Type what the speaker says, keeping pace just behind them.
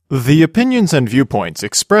The opinions and viewpoints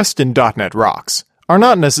expressed in .NET Rocks are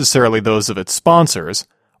not necessarily those of its sponsors,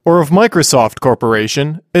 or of Microsoft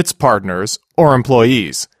Corporation, its partners, or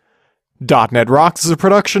employees. .NET Rocks is a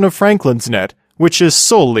production of Franklin's Net, which is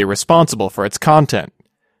solely responsible for its content.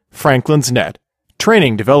 Franklin's Net,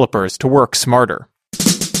 training developers to work smarter.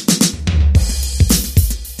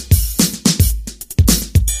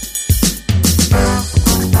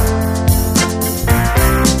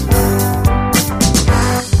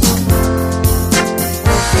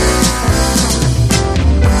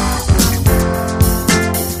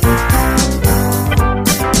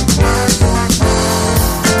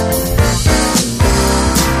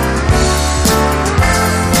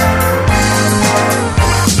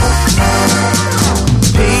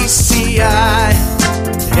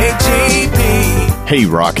 Hey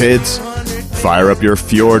Rockheads, fire up your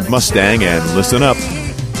Fjord Mustang and listen up.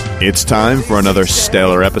 It's time for another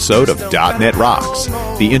stellar episode of .NET Rocks,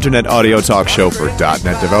 the internet audio talk show for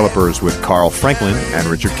 .NET developers with Carl Franklin and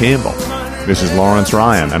Richard Campbell. This is Lawrence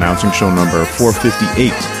Ryan announcing show number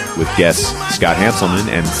 458 with guests Scott Hanselman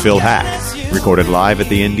and Phil Haack, recorded live at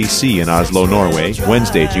the NDC in Oslo, Norway,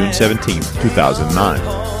 Wednesday, June 17, 2009.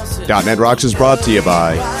 .NET Rocks is brought to you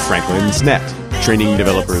by Franklin's Net, training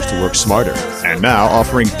developers to work smarter. And now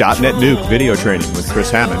offering .NET Nuke video training with Chris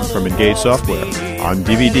Hammond from Engage Software on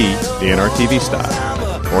DVD, DNR-TV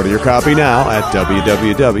style. Order your copy now at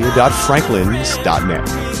www.franklins.net.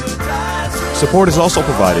 Support is also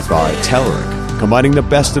provided by Telerik, combining the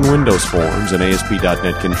best in Windows forms and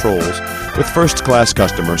ASP.NET controls with first-class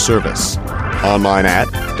customer service. Online at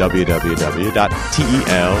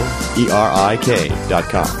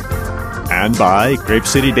www.telerik.com. And by Grape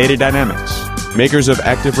City Data Dynamics, makers of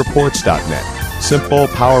ActiveReports.net, simple,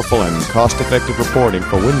 powerful, and cost-effective reporting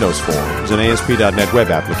for Windows forms and ASP.NET web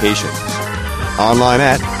applications. Online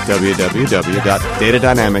at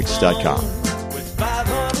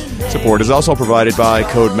www.datadynamics.com. Support is also provided by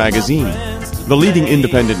Code Magazine, the leading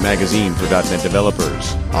independent magazine for .NET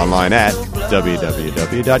developers. Online at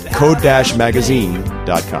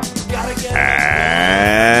www.code-magazine.com.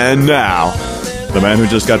 And now, the man who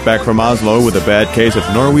just got back from Oslo with a bad case of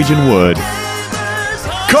Norwegian wood,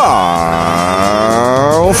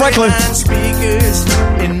 Carl Franklin. Speakers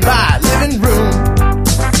in my living room.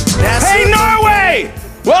 Hey, Norway!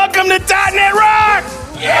 Welcome to .NET Rock!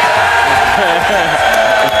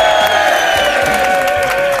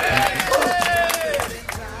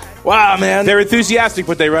 Wow, man. They're enthusiastic,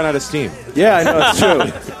 but they run out of steam. Yeah, I know, it's true.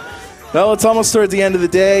 Well, it's almost towards the end of the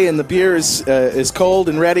day, and the beer is cold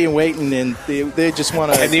and ready and waiting, and they just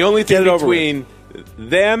want to. And the only thing between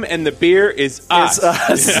them and the beer is us.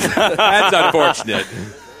 That's unfortunate.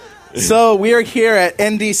 So we are here at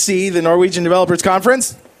NDC, the Norwegian Developers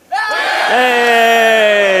Conference.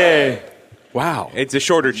 Hey! Wow. It's a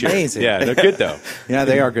shorter cheer. Amazing. Yeah, they're good, though. Yeah,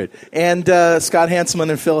 they are good. And Scott Hanselman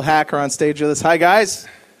and Phil Haack are on stage with us. Hi, guys.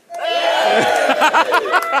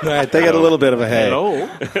 All right, they got a little bit of a hey. Hello.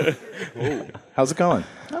 How's it going?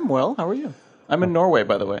 I'm well. How are you? I'm in Norway,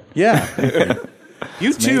 by the way. Yeah.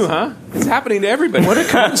 You too, huh? It's happening to everybody. What a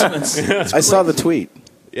coincidence. I saw the tweet.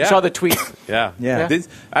 Yeah. Saw the tweet. Yeah. Yeah.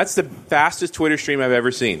 That's the fastest Twitter stream I've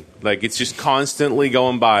ever seen. Like, it's just constantly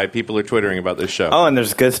going by. People are twittering about this show. Oh, and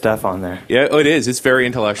there's good stuff on there. Yeah, it is. It's very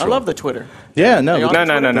intellectual. I love the Twitter. Yeah, no. No.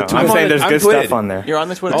 I'm saying there's good stuff on there. You're on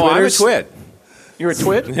the Twitter? Oh, I'm a twit. You're a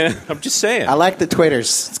twit? I'm just saying. I like the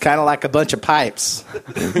Twitters. It's kind of like a bunch of pipes.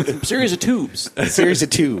 Series of tubes. A series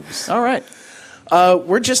of tubes. All right.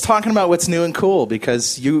 We're just talking about what's new and cool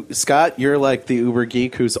because you, Scott, you're like the uber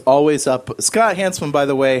geek who's always up. Scott Hanselman, by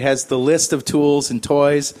the way, has the list of tools and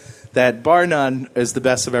toys that, bar none, is the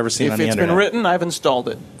best I've ever seen If on the it's internet. been written, I've installed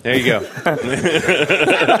it. There you go.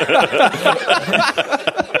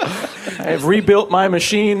 I've rebuilt my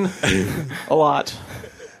machine a lot.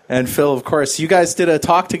 And Phil, of course, you guys did a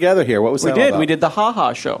talk together here. What was that all about? We did the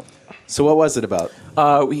Ha show. So what was it about?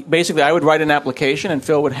 Basically, I would write an application, and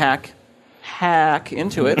Phil would hack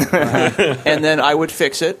into it, and then I would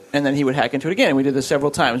fix it, and then he would hack into it again. And we did this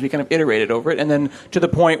several times. We kind of iterated over it, and then to the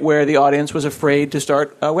point where the audience was afraid to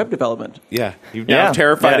start web development. Yeah. You've now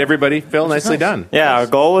terrified everybody. Phil, nicely done. Yeah, our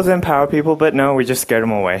goal was to empower people, but no, we just scared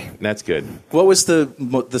them away. That's good. What was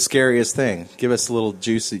the scariest thing? Give us a little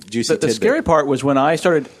juicy tidbit. The scary part was when I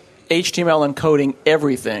started HTML encoding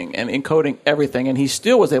everything, and he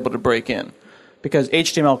still was able to break in. because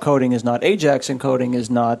HTML coding is not AJAX encoding is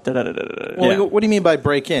not Well, what do you mean by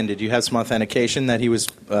break in? Did you have some authentication that he was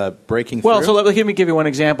breaking through? Well, so let me give you one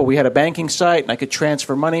example. We had a banking site, and I could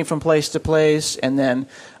transfer money from place to place, and then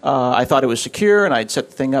I thought it was secure, and I'd set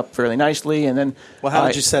the thing up fairly nicely, and then... Well, how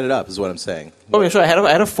did you set it up is what I'm saying. Okay, so I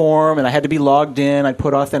had a form, and I had to be logged in. I'd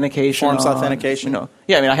put authentication Forms on, authentication?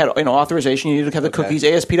 Yeah, I mean, I had authorization. You needed to have the cookies,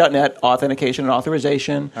 ASP.NET, authentication and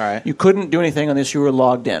authorization. All right. You couldn't do anything unless you were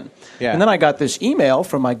logged in. Yeah. And then I got this email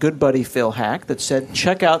from my good buddy Phil Haack that said,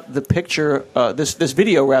 check out the picture, this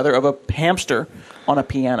video, rather, of a hamster on a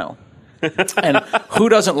piano. And who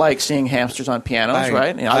doesn't like seeing hamsters on pianos,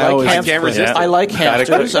 right? I like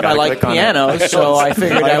hamsters and I like pianos, so I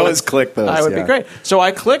figured I always click those. I would be great. So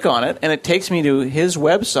I click on it, and it takes me to his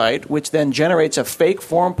website, which then generates a fake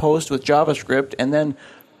form post with JavaScript, and then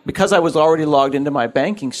because I was already logged into my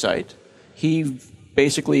banking site, he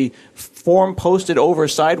basically form posted over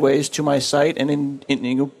sideways to my site and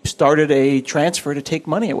started a transfer to take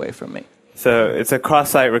money away from me. So it's a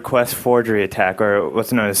cross-site request forgery attack, or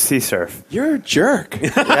what's known as CSRF. You're a jerk.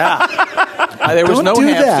 Yeah. There was Don't no do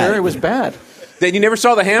hamster. that. It was bad. Then you never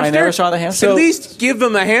saw the hamster? I never saw the hamster. At least give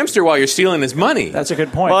them the hamster while you're stealing his money. That's a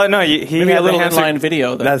good point. Well, no, he Maybe had a little the hamster. inline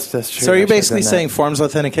video. That's true. So are you basically saying forms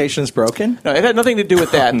authentication is broken? No, it had nothing to do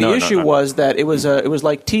with that. No, The issue was that it was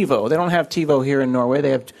like TiVo. They don't have TiVo here in Norway. They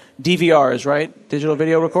have DVRs, right? Digital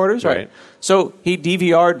video recorders, right? So he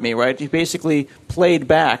DVR'd me, right? He basically played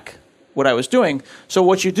back what I was doing. So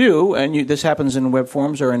what you do, and this happens in web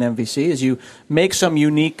forms or in MVC, is you make some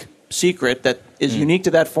unique secret that is unique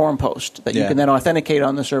to that forum post that you can then authenticate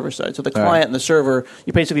on the server side. So the client and the server,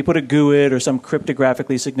 you basically put a GUID or some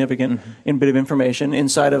cryptographically significant bit of information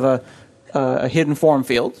inside of a hidden form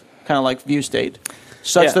field, kind of like view state,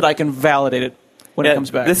 such that I can validate it when it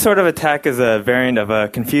comes back. This sort of attack is a variant of a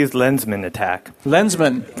confused lensman attack.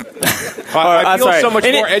 Lensman. I feel so much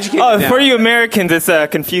more educated now. For you Americans, it's a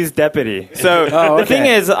confused deputy. So the thing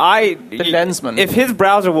is, the lensman. If his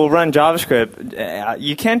browser will run JavaScript,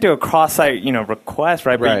 you can't do a cross-site, request,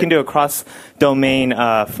 right? But you can do a cross-domain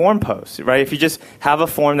form post, right? If you just have a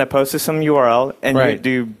form that posts to some URL and you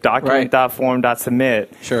do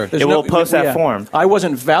document.form.submit, it will post that form. I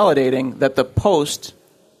wasn't validating that the post,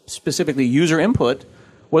 specifically user input,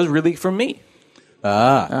 was really from me.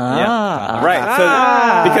 Right.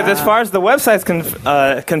 So, because as far as the website's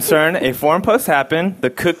concerned, a forum post happened.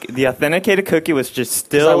 The authenticated cookie was just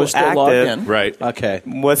still active. Logged in. Right. Okay.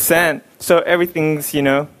 Was sent. So everything's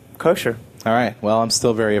kosher. All right. Well, I'm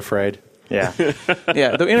still very afraid. Yeah.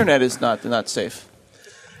 Yeah. The internet is not safe.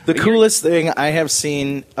 The coolest thing I have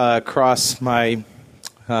seen across my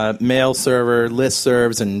mail server,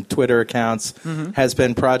 listservs, and Twitter accounts has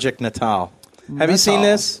been Project Natal. Have you seen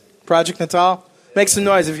this? Project Natal? Make some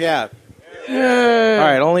noise if you have. Yay. All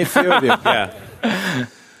right, only a few of you.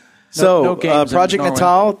 So, Project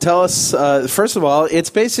Natal, tell us, first of all, it's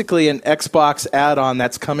basically an Xbox add-on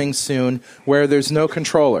that's coming soon where there's no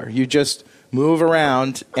controller. You just move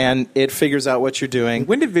around, and it figures out what you're doing.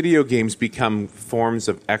 When did video games become forms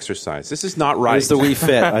of exercise? This is not right. It's the Wii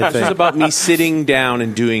Fit, I think. This is about me sitting down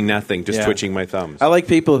and doing nothing, just twitching my thumbs. I like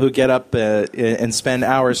people who get up and spend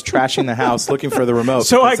hours trashing the house looking for the remote.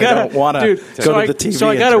 So I don't want to go to the TV. So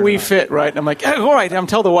I got a Wii Fit, right? I'm like, all right, I'm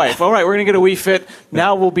tell the wife, all right, we're going to get a Wii Fit.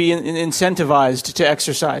 Now we'll be incentivized to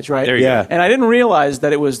exercise, right? There you go. And I didn't realize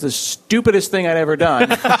that it was the stupidest thing I'd ever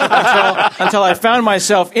done until I found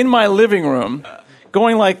myself in my living room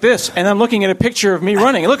going like this, and I'm looking at a picture of me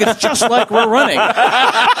running. Look, it's just like we're running.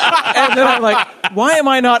 And then I'm like, why am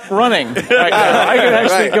I not running right now? I could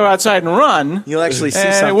actually go outside and run. You'll actually see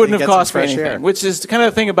and something. It wouldn't have cost me fresh anything, air. which is the kind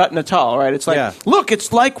of thing about Natal, right? It's like, look,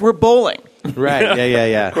 it's like we're bowling. Right,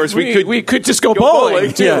 yeah. Of course, we could just go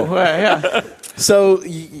bowling, too. Yeah. So,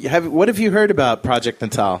 what have you heard about Project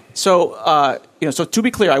Natal? So, so to be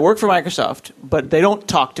clear, I work for Microsoft, but they don't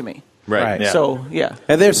talk to me. Right. Yeah. So, yeah.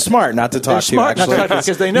 And they're smart not to talk to you, They're smart not to talk to you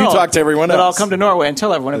because they know you talk to everyone that else. I'll come to Norway and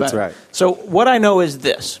tell everyone about That's it. right. So what I know is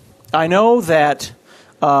this. I know that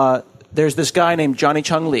there's this guy named Johnny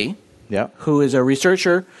Chung Lee, who is a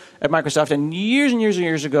researcher at Microsoft, and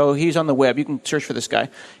years ago, he's on the web. You can search for this guy.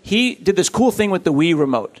 He did this cool thing with the Wii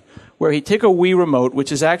remote, where he'd take a Wii remote,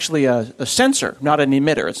 which is actually a sensor, not an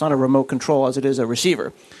emitter. It's not a remote control as it is a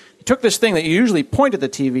receiver. He took this thing that you usually point at the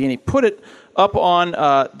TV, and he put it up on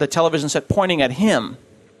the television set pointing at him.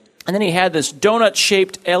 And then he had this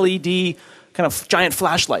donut-shaped LED kind of giant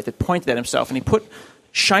flashlight that pointed at himself, and he put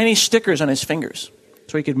shiny stickers on his fingers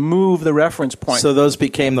so he could move the reference point. So those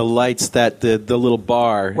became the lights that the little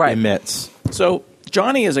bar emits. So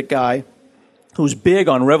Johnny is a guy who's big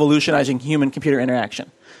on revolutionizing human-computer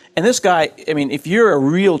interaction. And this guy, I mean, if you're a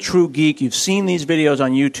real true geek, you've seen these videos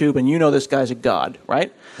on YouTube, and you know this guy's a god,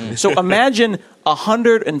 right? So imagine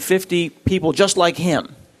 150 people just like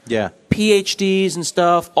him. Yeah. PhDs and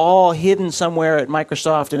stuff, all hidden somewhere at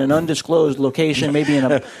Microsoft in an undisclosed location, maybe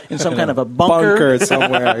in some kind of a bunker. Bunker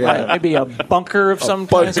somewhere, yeah. Right, maybe a bunker of some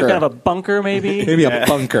kind. Some kind of a bunker, maybe. Maybe a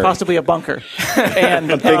bunker. Possibly a bunker.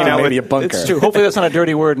 And I'm thinking maybe a bunker. It's true. Hopefully that's not a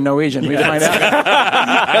dirty word in Norwegian. We find out.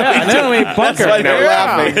 Yeah, and then we bunker. That's why they're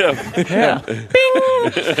laughing. Yeah.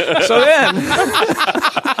 Bing! So then...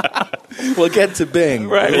 We'll get to Bing.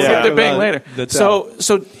 Right, we'll get to Bing later.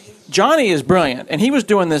 So Johnny is brilliant, and he was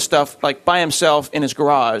doing this stuff like by himself in his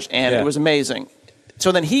garage, and it was amazing.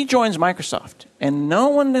 So then he joins Microsoft, and no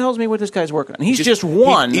one tells me what this guy's working on. He's just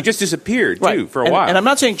one. He just disappeared, too, for a while. And I'm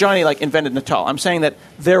not saying Johnny like invented Natal. I'm saying that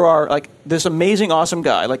there are like this amazing, awesome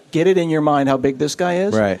guy. Like, get it in your mind how big this guy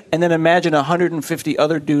is. Right. And then imagine 150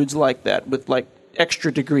 other dudes like that with like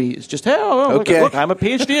extra degrees. Just, hey, look, I'm a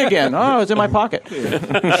PhD again. Oh, it's in my pocket.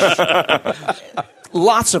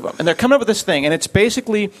 Lots of them. And they're coming up with this thing, and it's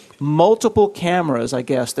basically multiple cameras, I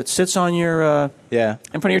guess, that sits on your in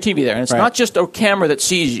front of your TV there. And it's not just a camera that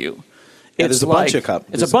sees you. There's a bunch of them.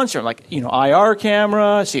 It's a bunch of them. Like, IR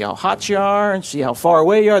camera, see how hot you are, and see how far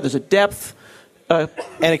away you are. There's a depth. And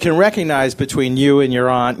it can recognize between you and your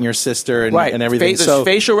aunt and your sister and everything. There's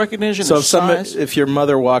facial recognition. So size. if your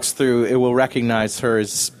mother walks through, it will recognize her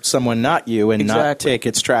as someone not you and not take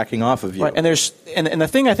its tracking off of you. Right. And and the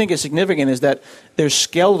thing I think is significant is that there's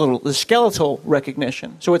skeletal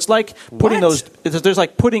recognition. So it's like putting there's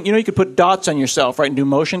like putting, you could put dots on yourself, right, and do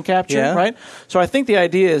motion capture, right? So I think the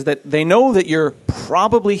idea is that they know that you're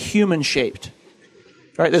probably human shaped.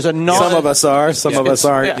 Right, there's a some of us are, some of us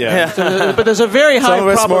aren't. So but there's a very high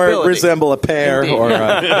probability. Some of us more resemble a pear or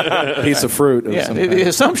a piece of fruit. Of some kind. The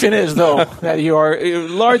assumption is, though, that you are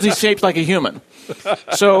largely shaped like a human.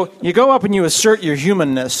 So you go up and you assert your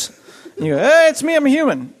humanness. And you go, hey, it's me, I'm a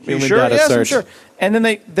human. Are you sure? Yes, I'm sure. And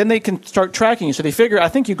then they can start tracking you. So they figure, I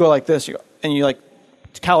think you go like this, and you like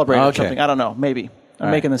calibrate or something. I don't know, maybe.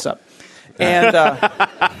 I'm making this up. And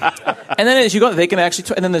and then as you go, they can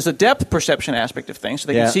actually. And then there's a depth perception aspect of things, so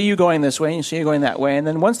they can see you going this way, and you see you going that way. And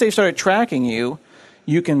then once they started tracking you,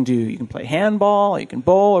 you can play handball, you can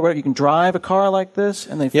bowl, or whatever. You can drive a car like this,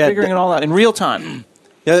 and they're figuring it all out in real time.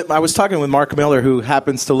 Yeah, I was talking with Mark Miller, who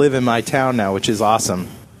happens to live in my town now, which is awesome.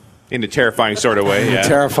 In a terrifying sort of way, yeah.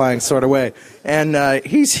 Terrifying sort of way. And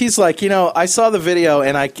he's like, I saw the video,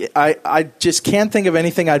 and I just can't think of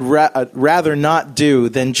anything I'd rather not do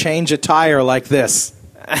than change a tire like this.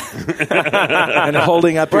 And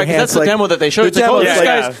holding up your hands. That's the demo that they showed. It's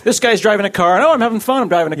like, this guy's driving a car. And, I'm having fun. I'm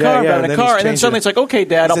driving a car. I'm driving a car. And then suddenly it's like, okay,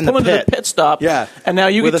 Dad, I'll pull into the pit stop. Yeah. And now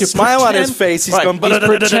you with get to a smile on his face. He's going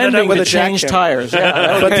pretending with to change tires.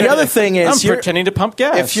 But the other thing is, I'm pretending to pump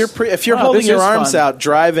gas. If you're holding your arms out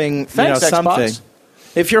driving, something.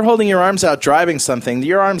 If you're holding your arms out driving something,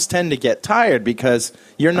 your arms tend to get tired because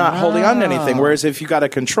you're not holding on to anything. Whereas if you got a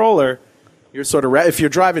controller, you're sort of if you're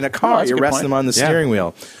driving a car, you're resting them on the steering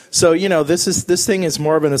wheel. So this thing is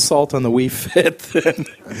more of an assault on the Wii Fit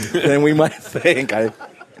than we might think.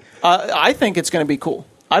 I think it's going to be cool.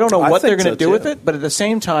 I don't know what they're going to do with it, but at the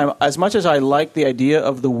same time, as much as I like the idea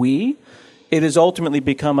of the Wii, it has ultimately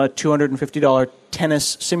become a $250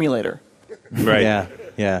 tennis simulator. Right.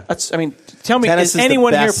 Yeah. Tell me, tennis does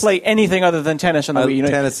anyone here play anything other than tennis on the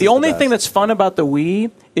Wii? The only thing that's fun about the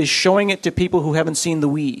Wii is showing it to people who haven't seen the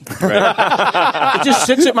Wii. Right. It just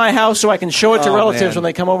sits at my house so I can show it to relatives when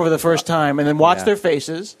they come over for the first time, and then watch their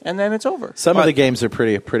faces, and then it's over. Some of the games are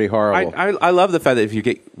pretty horrible. I love the fact that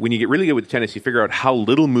when you get really good with tennis, you figure out how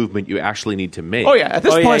little movement you actually need to make. Oh yeah, at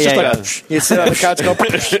this point it's just like you sit on the couch and go.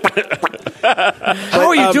 How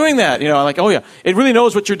are you doing that? It really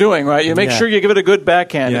knows what you're doing, right? You make sure you give it a good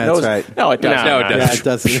backhand. Yeah, it knows, that's right. No, it doesn't. No, it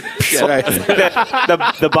doesn't. Yeah, it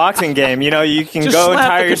doesn't. The boxing game, you can just go and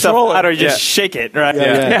tire the yourself controller. out or just shake it, right?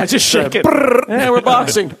 Yeah, just shake it. Yeah, we're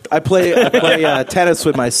boxing. I play tennis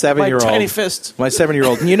with my 7-year-old. My tiny fists. My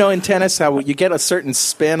 7-year-old. And in tennis how you get a certain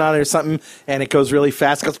spin on it or something, and it goes really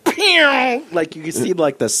fast. It goes pew! Like you can see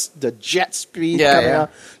like the jet speed coming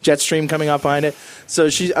out, jet stream coming up behind it. So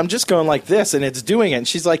I'm just going like this, and it's doing it. And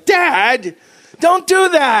she's like, Dad, don't do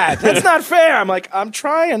that. That's not fair. I'm like, I'm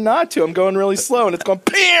trying not to. I'm going really slow, and it's going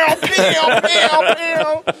pew, pew, pew,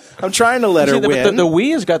 pew. I'm trying to let her win. The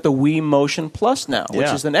Wii has got the Wii Motion Plus now, which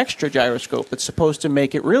is an extra gyroscope that's supposed to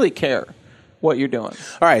make it really care what you're doing.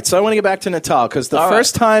 All right, so I want to get back to Natal, because the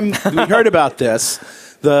first time we heard about this,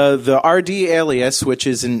 the RD alias, which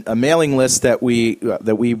is a mailing list that we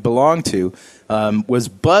belong to, was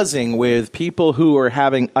buzzing with people who were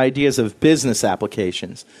having ideas of business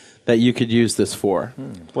applications. that you could use this for.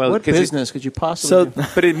 Well, what business could you possibly do?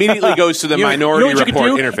 But it immediately goes to the Minority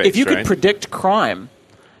Report interface, if you right? could predict crime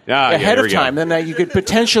ahead of time, then you could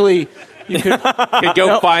potentially... You could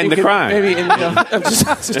go find the crime. Maybe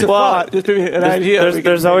just a thought, just an idea.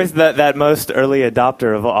 There's always that most early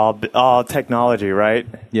adopter of all technology, right?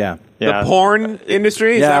 Yeah. The porn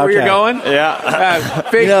industry? Is that where you're going? Yeah.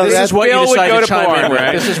 This is what you decide to chime porn, in with.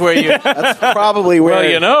 right? This is where you... That's probably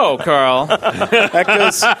where... Carl. that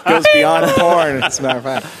goes beyond porn, as a matter of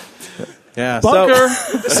fact. Yeah. Bunker.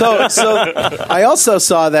 So I also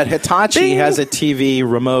saw that Hitachi has a TV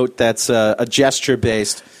remote that's a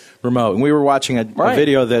gesture-based remote, and we were watching a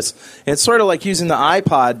video of this. It's sort of like using the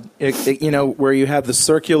iPod, where you have the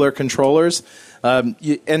circular controllers,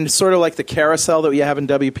 and sort of like the carousel that you have in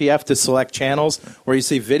WPF to select channels, where you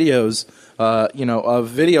see videos, a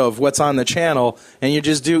video of what's on the channel, and you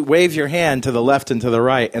just wave your hand to the left and to the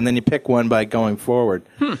right, and then you pick one by going forward.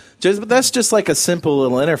 That's just like a simple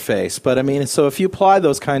little interface. But I mean, so if you apply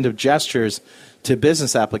those kind of gestures to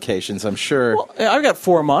business applications, I'm sure. Well, I've got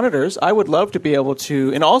 4 monitors. I would love to be able to,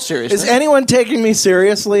 in all seriousness. Is anyone taking me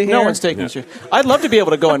seriously here? No one's taking me seriously. I'd love to be able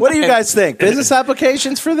to go and... What do you guys think? Business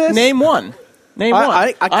applications for this? Name one. Name one.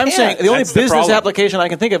 I I'm can't. saying the only That's the business problem. application I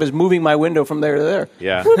can think of is moving my window from there to there.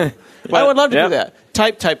 Yeah. I would love to do that.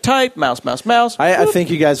 Type, mouse. I think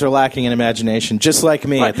you guys are lacking in imagination, just like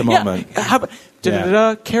me at the moment. Yeah. How about,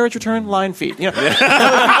 carriage return, line feed. The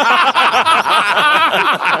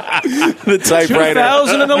typewriter.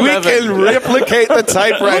 2011. We can replicate the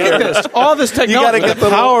typewriter. Look at this. All this technology. You gotta get the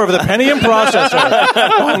power of the Pentium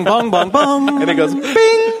processor. Bong, bong, bong, bong. And it goes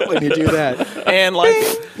bing when you do that. And line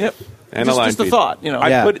feed. Yep. And just, a line just the feed. thought,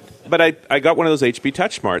 I got one of those HP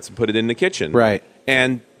Touch Smarts and put it in the kitchen. Right.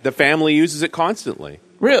 And the family uses it constantly.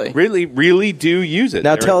 Really? Really do use it.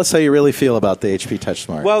 Now tell us how you really feel about the HP Touch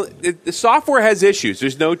Smart. Well, the software has issues.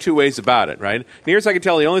 There's no two ways about it, right? Near as I can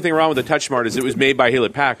tell, the only thing wrong with the Touch Smart is it was made by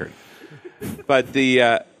Hewlett Packard. But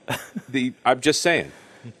I'm just saying.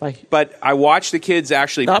 But I watched the kids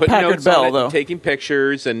actually Not putting Packard notes Bell, on it, though. and taking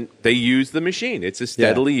pictures, and they use the machine. It's a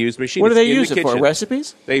steadily used machine. What do It's they in use the it for? kitchen.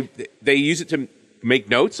 Recipes? They use it to make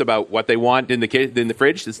notes about what they want in the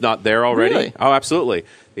fridge that's not there already. Really? Oh, absolutely.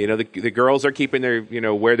 The girls are keeping their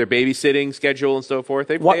where they're babysitting schedule and so forth.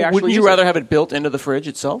 They actually Wouldn't you use rather it. have it built into the fridge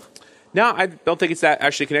itself? No, I don't think it's that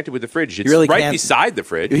actually connected with the fridge. It's really right can't- beside the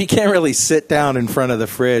fridge. you can't really sit down in front of the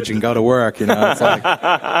fridge and go to work. It's like,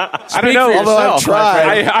 I don't know. although I've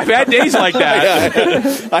tried. I've had days like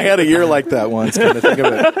that. I had a year like that once. Kind of think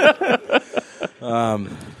of it.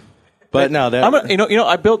 But no, that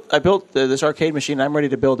I built this arcade machine. I'm ready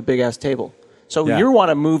to build a big ass table. So Yeah. you want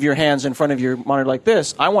to move your hands in front of your monitor like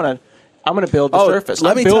this. I'm going to build the surface.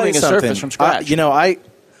 Let I'm me tell building you a something. surface from scratch.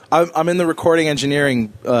 I'm in the recording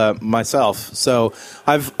engineering myself, so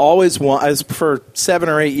I've always for 7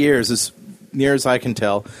 or 8 years, as near as I can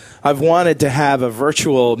tell, I've wanted to have a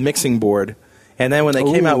virtual mixing board. And then when they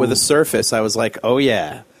came out with a Surface, I was like, oh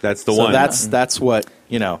yeah, That's the so one. That's what So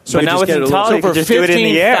But now with get a little- Intelli, So you for can just do it in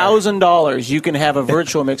the air. $15,000, you can have a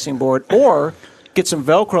virtual mixing board, or get some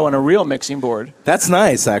Velcro and a real mixing board. That's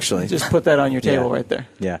nice, actually. Just put that on your table Yeah. right there.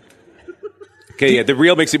 Yeah, Okay, yeah, the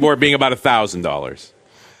real mixing board being about $1,000.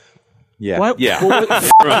 yeah. What? Yeah.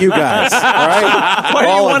 You guys, all right? Why do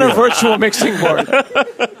you All of want a you. virtual mixing board?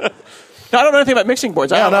 No, I don't know anything about mixing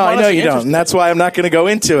boards. No, I'm I know honestly you don't, interested. and that's why I'm not going to go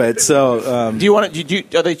into it. So, Do you want to? You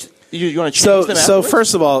want to change So them afterwards?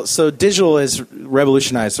 first of all, digital has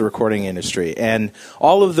revolutionized the recording industry, and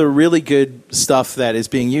all of the really good stuff that is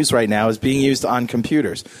being used right now is being used on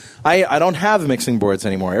computers. I don't have mixing boards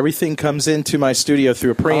anymore. Everything comes into my studio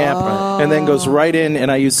through a preamp and then goes right in, and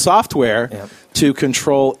I use software to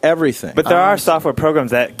control everything. But there are software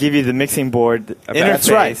programs that give you the mixing board interface, That's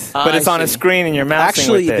right. but it's I on a see. screen and you're mousing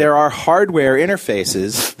Actually, with it. there are hardware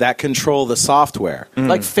interfaces that control the software.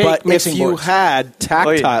 like fake But mixing if you boards. had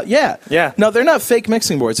tactile, Yeah. No, they're not fake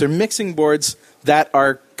mixing boards. They're mixing boards that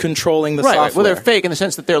are controlling the Right, software. right. Well, they're fake in the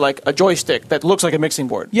sense that they're like a joystick that looks like a mixing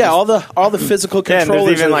board. Yeah, all the physical Yeah, and there's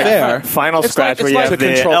controllers even are like there. Final It's Scratch like- where it's you like have to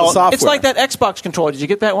the control the software. It's like that Xbox controller. Did you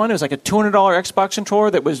get that one? It was like a $200 Xbox controller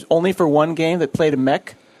that was only for one game that played a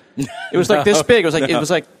mech. It was like this big. It was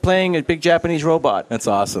like playing a big Japanese robot. That's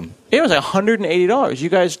awesome. It was like $180. You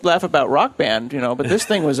guys laugh about Rock Band, but this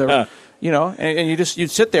thing was and you'd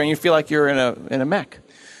sit there and you feel like you're in a mech.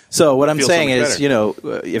 So what I'm Feels so saying much is,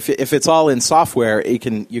 better. if it's all in software, you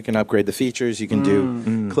can upgrade the features. You can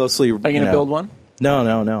do closely. Are you going to build one? No.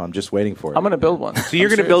 I'm just waiting for it. I'm going to build one. So you're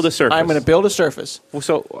going to build a Surface. I'm going to build a Surface. Well,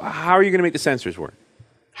 so how are you going to make the sensors work?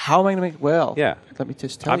 How am I going to make it? Well, Yeah. let me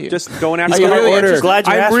just tell you. I'm just going after Are you really order. Glad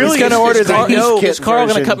you asked me. He's going to order the heat kit is Carl going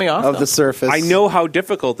to version cut me off? of No. the Surface. I know how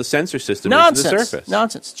difficult the sensor system Nonsense. is in the Surface.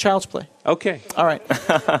 Nonsense. Child's play. Okay. All right.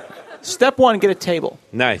 Step one, get a table.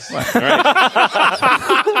 Nice. All right.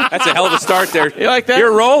 That's a hell of a start there. You like that?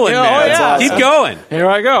 You're rolling, Yeah, man. oh, yeah. Keep going. Here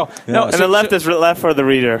I go. No, And the left is left for the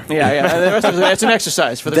reader. Yeah. And the rest of it's an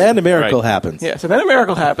exercise for the. Then a miracle Right. happens. Yeah. So then a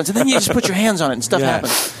miracle happens, and then you just put your hands on it, and stuff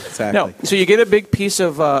happens. Exactly. No. So you get a big piece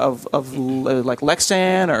of like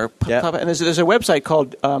Lexan or and there's a website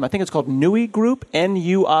called I think it's called NUI Group,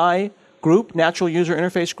 NUI Group, Natural User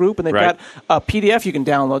Interface Group, and they've Right. got a PDF you can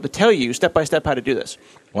download to tell you step by step how to do this.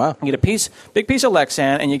 Wow. You get a big piece of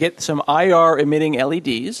Lexan, and you get some IR emitting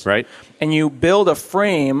LEDs. Right. And you build a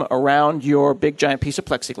frame around your big giant piece of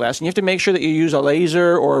plexiglass, and you have to make sure that you use a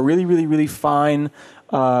laser or a really, really, really fine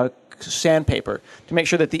sandpaper to make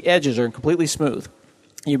sure that the edges are completely smooth.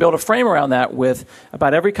 You build a frame around that with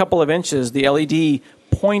about every couple of inches the LED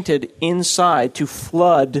pointed inside to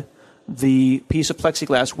flood the piece of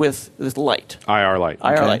plexiglass with light. IR light.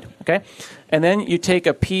 IR light, okay? And then you take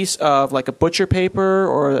a piece of like a butcher paper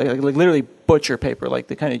or like literally butcher paper, like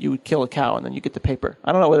the kind of you would kill a cow and then you get the paper.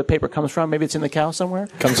 I don't know where the paper comes from. Maybe it's in the cow somewhere.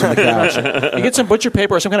 Comes from the couch. You get some butcher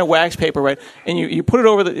paper or some kind of wax paper, right? And you put it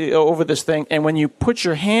over this thing, and when you put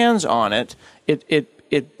your hands on it,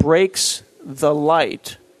 it breaks the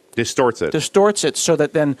light. Distorts it So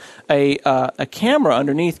that then a camera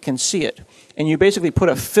underneath can see it. And you basically put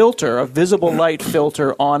a visible light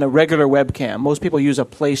filter on a regular webcam. Most people use a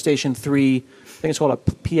PlayStation 3, I think it's called a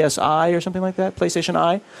PSI or something like that, PlayStation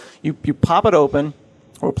Eye. You pop it open,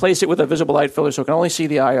 replace it with a visible light filter so it can only see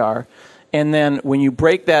the IR. And then when you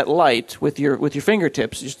break that light with your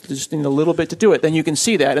fingertips, you just need a little bit to do it, then you can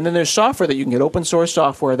see that. And then there's software that you can get, open source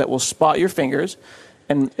software that will spot your fingers.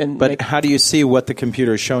 But how do you see what the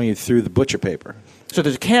computer is showing you through the butcher paper? So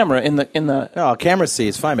there's a camera in the. No, a camera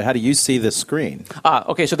sees fine, but how do you see the screen?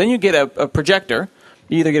 Okay. So then you get a projector.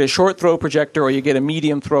 You either get a short throw projector or you get a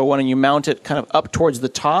medium throw one, and you mount it kind of up towards the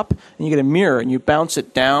top, and you get a mirror, and you bounce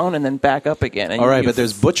it down and then back up again. And All right, but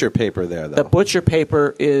there's butcher paper there, though. The butcher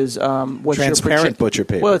paper is what's transparent butcher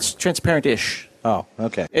paper. Well, it's transparent-ish. Oh,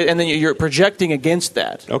 okay. And then you're projecting against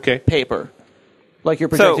that paper. Like you're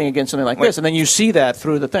projecting against something like this, and then you see that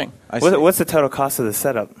through the thing. What's the total cost of the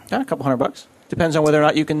setup? A couple $100. Depends on whether or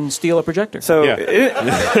not you can steal a projector. So,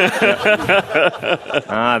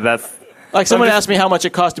 that's like someone asked me how much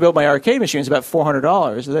it cost to build my arcade machine. It's about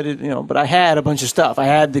 $400. But I had a bunch of stuff. I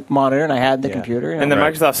had the monitor and I had the computer. And the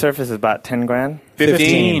Microsoft Surface is about $10,000.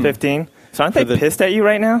 15. So aren't they pissed at you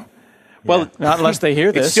right now? Well, not unless they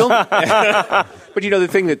hear this. It's still, but the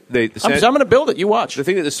thing that I'm going to build it. You watch. The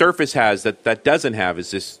thing that the Surface has that doesn't have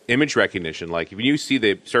is this image recognition. Like when you see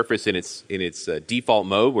the Surface in its default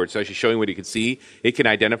mode, where it's actually showing what you can see, it can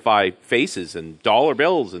identify faces and dollar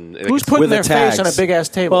bills and who's putting their face on a big ass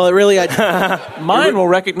table? Well, it really mine will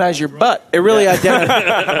recognize your butt. It really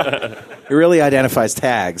identifies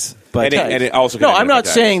tags. But and it also can I'm not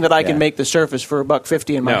tags. saying that I can make the Surface for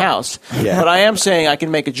 $150 in my house, but I am saying I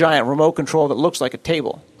can make a giant remote control that looks like a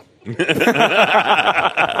table.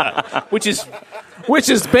 Which is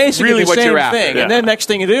basically really the what same you're after. thing. Yeah. And then next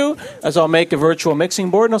thing you do is I'll make a virtual mixing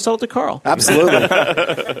board and I'll sell it to Carl. Absolutely.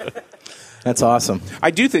 That's awesome.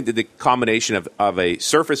 I do think that the combination of a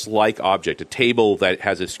Surface-like object, a table that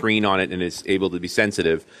has a screen on it and is able to be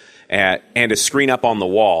sensitive, and a screen up on the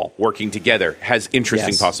wall working together has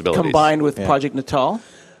interesting possibilities. Combined with Project Natal.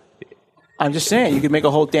 I'm just saying, you could make a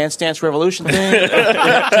whole Dance Dance Revolution thing.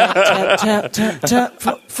 tap, tap, tap.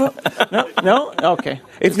 No? Okay.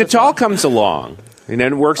 If Natal comes along and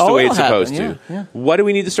then works the way it's supposed to, what do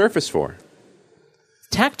we need the Surface for?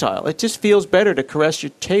 Tactile. It just feels better to caress your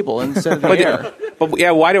table instead of the air. But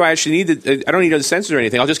why do I actually need I don't need the sensors or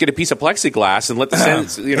anything. I'll just get a piece of plexiglass and let the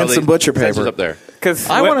some butcher paper up there. Because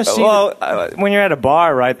I want to see. When you're at a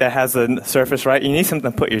bar, right, that has a surface, right, you need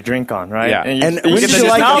something to put your drink on, right? Yeah. And wouldn't you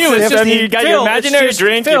like you got your imaginary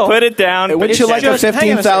drink, you put it down. Wouldn't you like a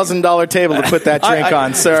 $15,000 table to put that drink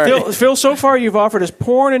on, sir? Phil, so far you've offered us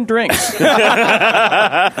porn and drinks.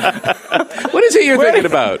 What is it you're thinking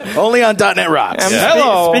about? Only on .NET Rocks.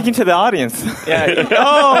 Hello. Speaking to the audience.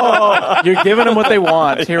 You're giving them what they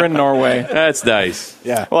want here in Norway. That's nice.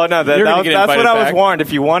 Yeah. Well, no, that's invited what I was back. warned.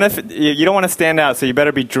 If you want to, you don't want to stand out, so you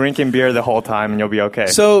better be drinking beer the whole time, and you'll be okay.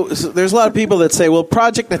 So there's a lot of people that say, well,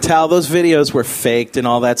 Project Natal, those videos were faked and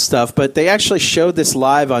all that stuff, but they actually showed this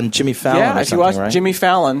live on Jimmy Fallon or If you something, watch right? Jimmy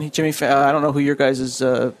Fallon, I don't know who your guys is.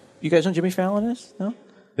 You guys know who Jimmy Fallon is? No?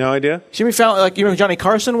 No idea. Jimmy Fallon, like you know who Johnny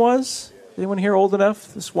Carson was? anyone here old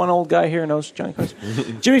enough? This one old guy here knows Johnny Carson.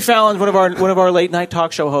 Jimmy Fallon's one of our late night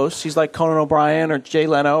talk show hosts. He's like Conan O'Brien or Jay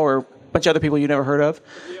Leno or a bunch of other people you never heard of.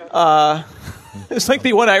 It's like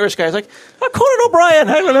the one Irish guy. It's like, Conan O'Brien.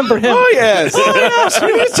 I remember him. Oh, yes.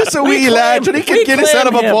 He's just a wee lad, and he can get us out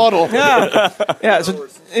of a bottle. Yeah. So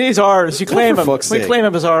he's ours. You claim him. We claim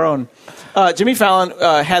him as our own. Jimmy Fallon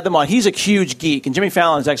had them on. He's a huge geek, and Jimmy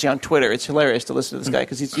Fallon is actually on Twitter. It's hilarious to listen to this guy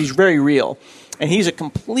because he's very real, and he's a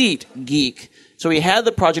complete geek. So he had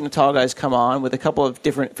the Project Natal guys come on with a couple of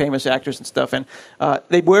different famous actors and stuff, and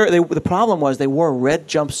the problem was they wore red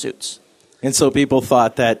jumpsuits. And so people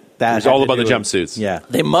thought that it was all about the jumpsuits. Yeah,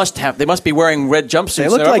 they must be wearing red jumpsuits. They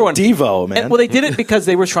look like Devo, man. Well, they did it because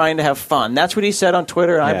they were trying to have fun. That's what he said on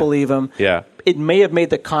Twitter, and I believe him. Yeah, it may have made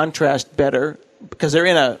the contrast better because they're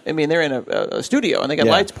in a studio and they got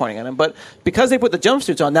lights pointing at them. But because they put the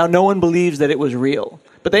jumpsuits on, now no one believes that it was real.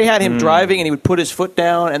 But they had him driving, and he would put his foot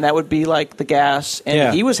down, and that would be like the gas,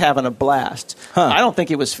 and he was having a blast. I don't think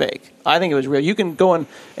it was fake. I think it was real. You can go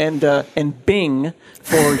and Bing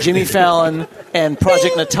for Jimmy Fallon and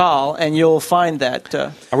Project Natal, and you'll find that.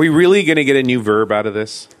 Are we really going to get a new verb out of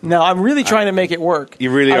this? No, I'm really trying to make it work.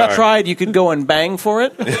 You really are. I've tried. You could go and bang for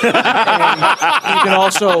it. And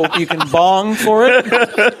you can bong for it,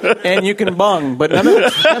 and you can bung, but none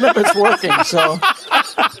of it's working. So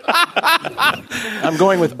I'm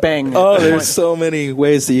going with bang. Oh, there's so many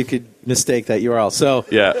ways that you could mistake that URL. So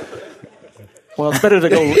yeah. Well, it's better to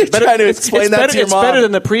go. It's better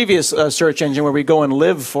than the previous search engine where we go and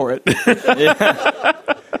live for it.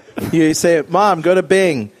 You say, "Mom, go to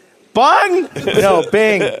Bing." Bong? No,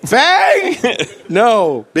 Bing. Bang?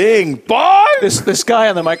 No, Bing. Bong? This guy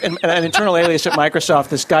on an internal alias at Microsoft,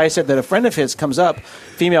 this guy said that a friend of his comes up,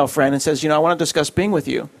 female friend, and says, I want to discuss Bing with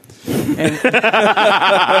you. And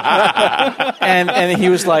and he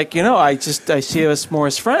was like, I see us more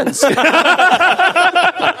as friends.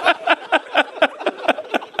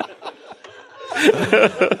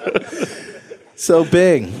 So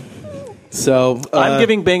Bing. So I'm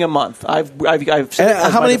giving Bing a month. I've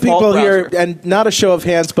how many people here? And not a show of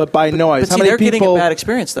hands, but by noise. But they're getting a bad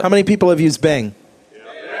experience though. How many people have used Bing?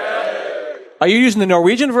 Are you using the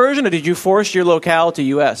Norwegian version, or did you force your locale to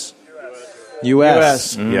US?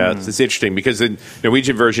 US. Yeah, it's interesting because the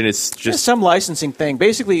Norwegian version is just some licensing thing.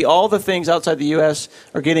 Basically, all the things outside the US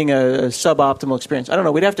are getting a suboptimal experience. I don't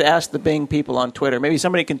know. We'd have to ask the Bing people on Twitter. Maybe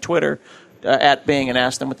somebody can Twitter at Bing and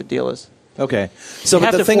ask them what the deal is. Okay, so you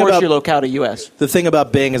have to force your locale to US. The thing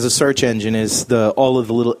about Bing as a search engine is all of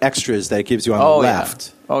the little extras that it gives you on the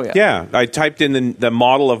left. Oh yeah. Yeah, I typed in the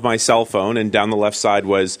model of my cell phone, and down the left side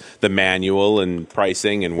was the manual and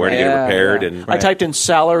pricing and where to get it repaired. Yeah. And I typed in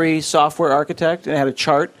salary software architect, and it had a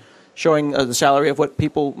chart showing the salary of what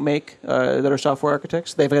people make that are software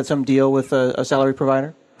architects. They've got some deal with a salary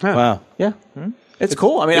provider. Huh. Wow. Yeah. It's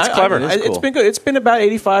cool. I mean, it's clever. It's been good. It's been about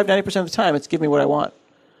 85-90% of the time. It's giving me what I want.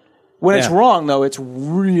 When it's wrong, though, it's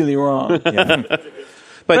really wrong. But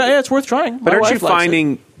it's worth trying. But aren't you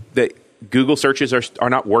finding that Google searches are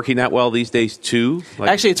not working that well these days, too?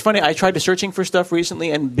 Actually, it's funny. I tried searching for stuff recently,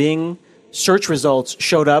 and Bing search results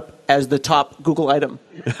showed up as the top Google item.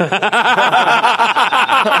 It's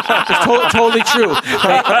totally true.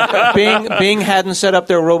 Bing hadn't set up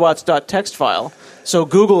their robots.txt file. So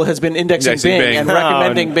Google has been indexing Bing and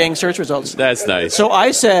recommending Bing search results. That's nice. So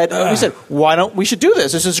we said, we should do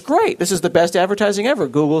this. This is great. This is the best advertising ever.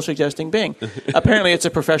 Google suggesting Bing. Apparently, it's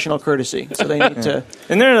a professional courtesy. So they need to.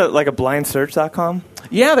 Isn't there like a blindsearch.com?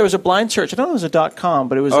 Yeah, there was a blind search. I don't know if it was a .com,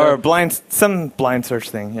 but it was some blind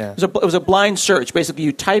search thing. Yeah, it was a blind search. Basically,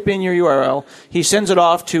 you type in your URL. He sends it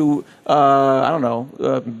off to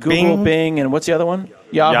Google, Bing, and what's the other one?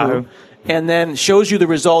 Yahoo. And then shows you the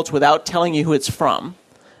results without telling you who it's from.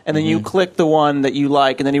 And then you click the one that you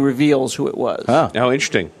like, and then he reveals who it was. Oh,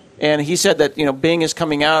 interesting. And he said that, Bing is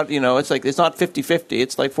coming out, it's not 50-50,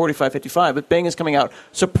 it's like 45-55, but Bing is coming out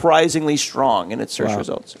surprisingly strong in its search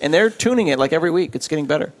results. And they're tuning it like every week. It's getting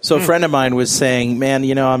better. So a friend of mine was saying, man,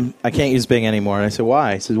 I can't use Bing anymore. And I said,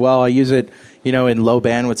 why? He said, well, I use it, in low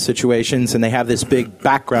bandwidth situations, and they have this big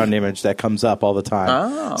background image that comes up all the time.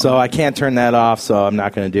 Oh. So I can't turn that off, so I'm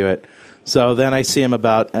not going to do it. So then I see him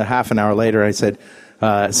about a half an hour later. I said,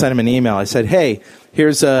 sent him an email. I said, hey,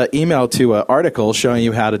 here's an email to an article showing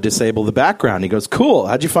you how to disable the background. He goes, cool.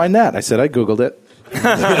 How'd you find that? I said, I Googled it.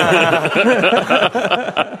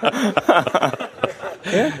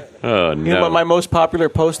 Oh, no. You know what my most popular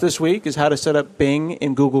post this week is how to set up Bing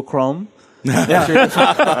in Google Chrome.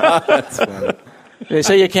 That's funny. They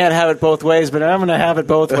say you can't have it both ways, but I'm going to have it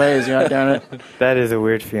both ways. Darn it. That is a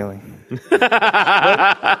weird feeling. Phil,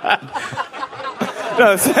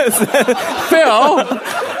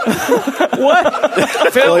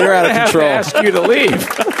 What? Phil, you're out of have control. to ask you to leave.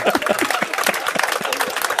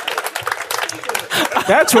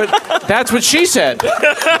 That's what she said.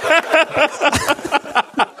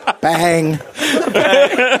 Bang.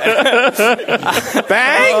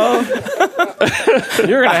 Bang!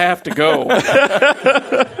 You're going to have to go.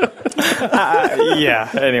 Yeah.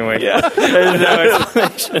 Anyway, there's no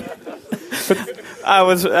explanation. I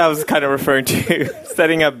was kind of referring to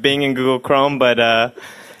setting up Bing and Google Chrome, but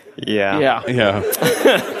yeah.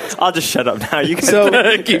 I'll just shut up now. You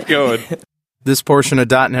can Keep going. This portion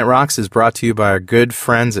of .NET Rocks is brought to you by our good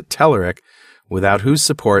friends at Telerik, without whose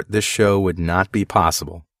support this show would not be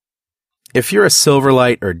possible. If you're a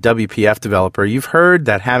Silverlight or WPF developer, you've heard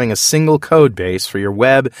that having a single code base for your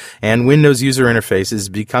web and Windows user interface is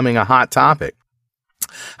becoming a hot topic.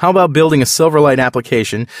 How about building a Silverlight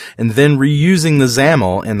application and then reusing the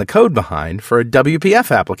XAML and the code behind for a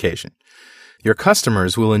WPF application? Your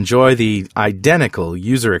customers will enjoy the identical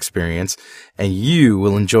user experience, and you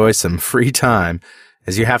will enjoy some free time,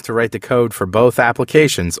 as you have to write the code for both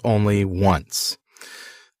applications only once.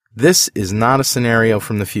 This is not a scenario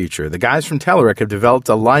from the future. The guys from Telerik have developed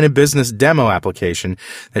a line of business demo application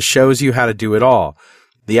that shows you how to do it all.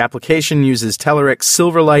 The application uses Telerik's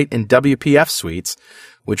Silverlight and WPF suites,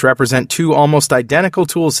 which represent two almost identical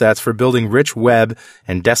tool sets for building rich web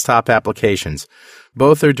and desktop applications.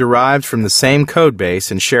 Both are derived from the same code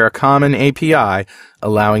base and share a common API,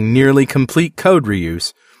 allowing nearly complete code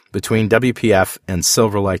reuse between WPF and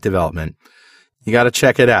Silverlight development. You got to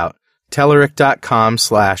check it out.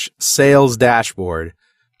 Telerik.com/sales dashboard.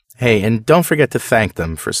 Hey, and don't forget to thank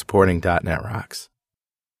them for supporting .NET Rocks.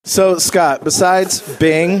 So, Scott, besides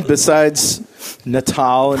Bing, besides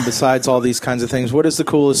Natal, and besides all these kinds of things, what is the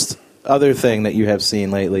coolest other thing that you have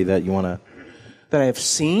seen lately that you want to... That I have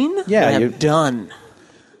seen? Yeah, that I have done.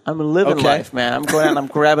 I'm living life, man. I'm going out and I'm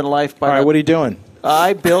grabbing life by... All right, what are you doing?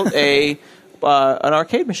 I built an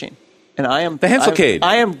arcade machine. And I am the Hanselcade.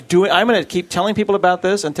 I'm going to keep telling people about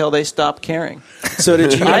this until they stop caring. So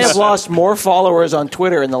did you? I have lost more followers on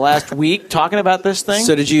Twitter in the last week talking about this thing.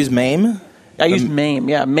 So did you use MAME? I used MAME.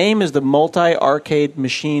 Yeah, MAME is the multi-arcade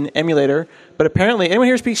machine emulator. But apparently, anyone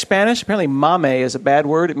here speaks Spanish? Apparently, mame is a bad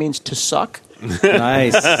word. It means to suck.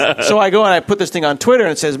 Nice. So I go and I put this thing on Twitter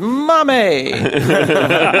and it says mame.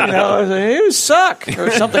 You suck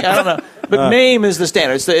or something. I don't know. But MAME is the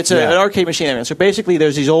standard. It's an arcade machine emulator. So basically,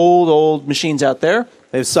 there's these old machines out there.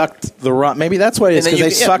 They've sucked the ROM. Maybe that's what it is, because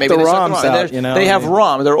they suck the ROMs out. They have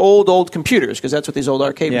ROM. They're old computers, because that's what these old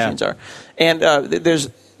arcade machines are. And there's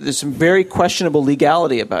some very questionable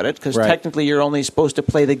legality about it, because technically you're only supposed to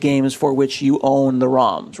play the games for which you own the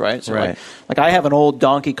ROMs, right? So like I have an old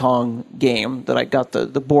Donkey Kong game that I got the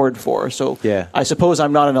board for. So I suppose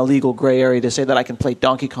I'm not in a legal gray area to say that I can play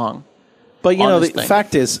Donkey Kong. But you know, the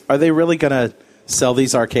fact is, are they really going to sell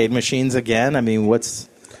these arcade machines again? I mean,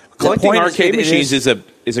 collecting arcade machines is a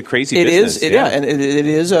crazy business. It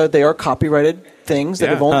is. They are copyrighted things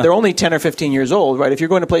that they're only 10 or 15 years old, right? If you're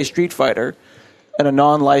going to play Street Fighter and a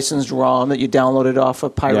non-licensed ROM that you downloaded off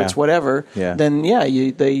of Pirates, whatever, then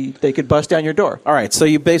they could bust down your door. All right, so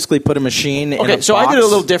you basically put a machine in a box. So I did it a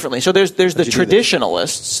little differently. So there's the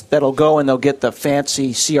traditionalists that'll go and they'll get the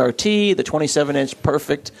fancy CRT, the 27-inch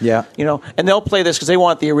perfect, and they'll play this because they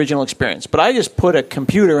want the original experience. But I just put a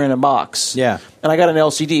computer in a box, and I got an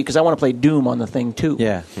LCD because I want to play Doom on the thing too.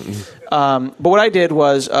 But what I did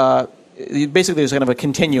was... basically, there's kind of a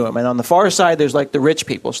continuum, and on the far side, there's like the rich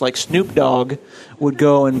people. So, like Snoop Dogg would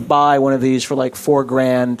go and buy one of these for like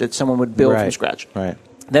 $4,000 that someone would build from scratch. Right.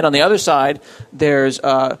 Then on the other side, there's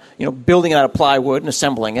building it out of plywood and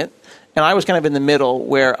assembling it. And I was kind of in the middle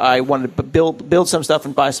where I wanted to build some stuff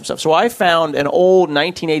and buy some stuff. So I found an old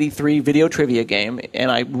 1983 video trivia game,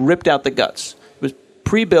 and I ripped out the guts. It was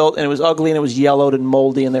pre-built, and it was ugly, and it was yellowed and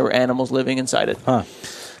moldy, and there were animals living inside it.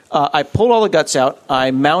 I pulled all the guts out.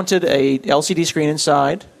 I mounted a LCD screen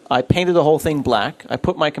inside. I painted the whole thing black. I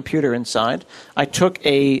put my computer inside. I took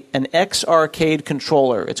an X arcade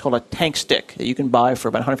controller. It's called a tank stick that you can buy for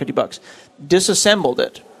about $150. Disassembled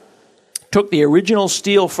it. Took the original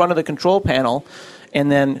steel front of the control panel,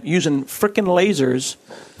 and then using frickin' lasers.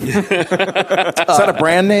 Is that a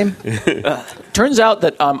brand name? Turns out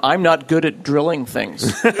that I'm not good at drilling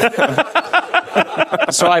things.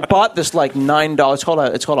 So I bought this like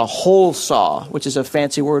 $9. It's called a hole saw, which is a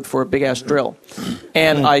fancy word for a big ass drill.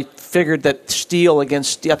 And I figured that steel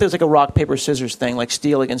against steel, I think it's like a rock paper scissors thing, like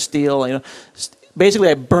steel against steel. basically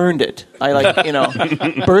I burned it.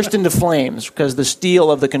 I burst into flames because the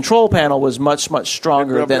steel of the control panel was much, much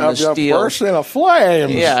stronger than the steel. Burst into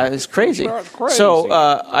flames. Yeah, it's crazy. That's crazy. So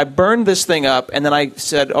I burned this thing up, and then I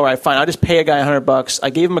said, all right, fine, I'll just pay a guy $100. I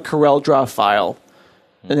gave him a Corel Draw file,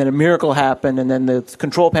 and then a miracle happened, and then the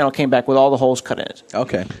control panel came back with all the holes cut in it.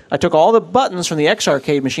 Okay. I took all the buttons from the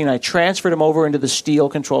X-Arcade machine, I transferred them over into the steel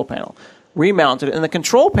control panel, remounted it, and the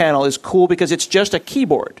control panel is cool because it's just a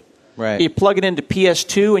keyboard. Right. You plug it into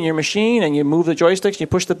PS2 in your machine, and you move the joysticks, and you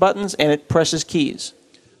push the buttons, and it presses keys.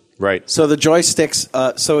 Right. So the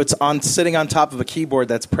joysticks, so it's sitting on top of a keyboard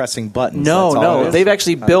that's pressing buttons. No. They've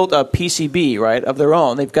actually built a PCB, right, of their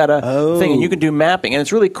own. They've got a thing, and you can do mapping. And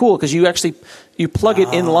it's really cool because you plug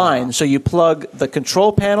it in line. So you plug the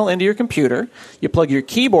control panel into your computer. You plug your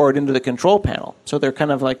keyboard into the control panel. So they're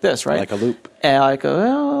kind of like this, right? Like a loop.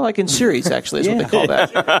 Like in series, actually, is what they call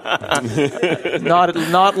that.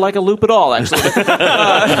 Not like a loop at all, actually.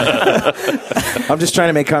 I'm just trying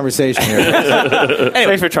to make conversation here. Anyway,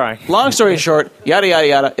 Thanks for trying. Long story short, yada, yada,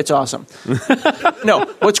 yada, it's awesome. No,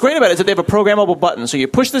 what's great about it is that they have a programmable button. So you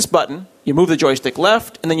push this button, you move the joystick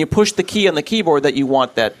left, and then you push the key on the keyboard that you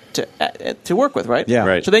want that to work with, right? Yeah.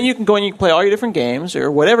 Right. So then you can go and you can play all your different games,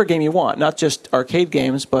 or whatever game you want, not just arcade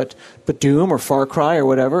games, but Doom or Far Cry or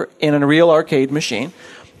whatever, in a real arcade machine.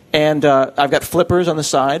 And I've got flippers on the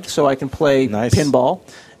side, so I can play pinball.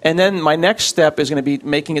 And then my next step is going to be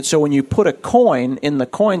making it so when you put a coin in the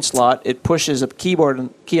coin slot, it pushes a key on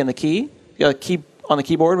the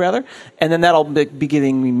keyboard, rather, and then that'll be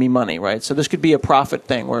giving me money, right? So this could be a profit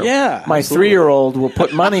thing where my 3-year-old will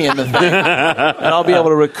put money in the thing, and I'll be able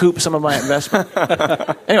to recoup some of my investment.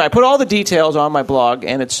 Anyway, I put all the details on my blog,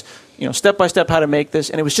 and it's step by step how to make this,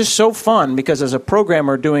 and it was just so fun because as a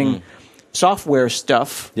programmer doing software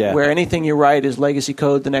stuff, where anything you write is legacy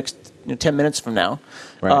code the next 10 minutes from now,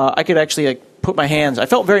 I could actually put my hands. I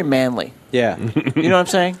felt very manly. Yeah. You know what I'm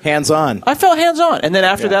saying? Hands-on. I felt hands-on. And then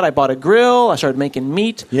after that, I bought a grill. I started making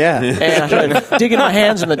meat. Yeah. And I started digging my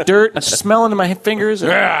hands in the dirt and smelling my fingers.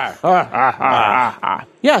 And, I'm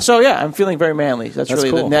feeling very manly. That's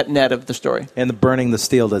really cool. the net of the story. And the burning the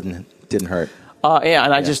steel didn't hurt.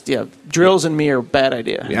 Drills and me are a bad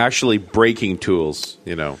idea. Actually breaking tools,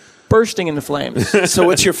 Bursting into flames. So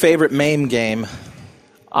what's your favorite MAME game?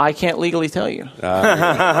 I can't legally tell you.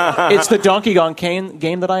 It's the Donkey Kong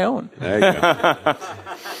game that I own. There you go.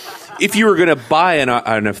 If you were going to buy an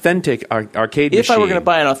authentic arcade machine. If I were going to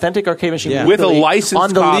buy an authentic arcade machine with a licensed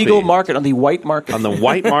on the copy, legal market, on the white market. On the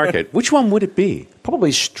white market. Which one would it be?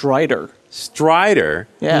 Probably Strider. Strider?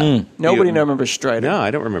 Yeah. Nobody remembers Strider. No,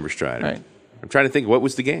 I don't remember Strider. Right. I'm trying to think, what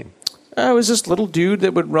was the game? It was this little dude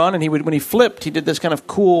that would run, and when he flipped, he did this kind of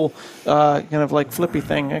cool, kind of like flippy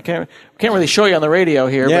thing. I can't really show you on the radio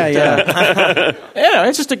here.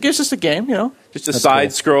 It's just a game, Just a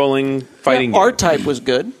side-scrolling fighting game. Art type was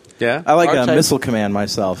good. Yeah, I like Missile Command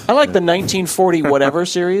myself. I like the 1940 whatever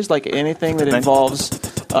series, like anything that involves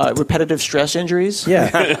repetitive stress injuries.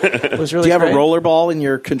 Yeah, was really. Do you have great. a rollerball in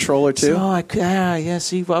your controller too?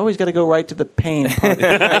 See, I always got to go right to the pain part.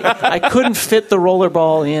 I couldn't fit the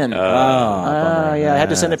rollerball in. I had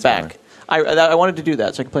to send it back. I wanted to do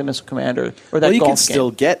that so I could play Missile Command or that golf game. You can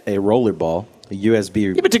still get a rollerball. A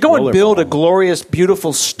USB. Yeah, but to go and build a glorious,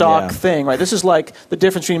 beautiful stock thing, right? This is like the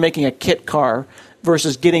difference between making a kit car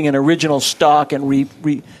versus getting an original stock and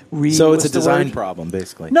So it's a design problem,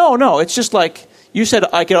 basically. No. It's just like you said.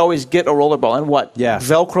 I could always get a rollerball and what? Yeah.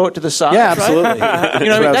 Velcro it to the side. Yeah, absolutely.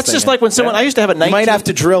 Right? That's just like when someone. I used to have a 19. You might have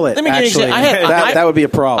to drill it. Let me actually. That would be a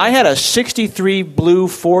problem. I had a '63 blue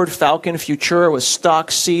Ford Falcon Futura with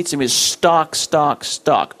stock seats. It was stock,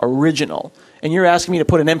 original. And you're asking me to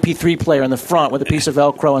put an MP3 player in the front with a piece of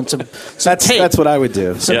Velcro and some tape. That's what I would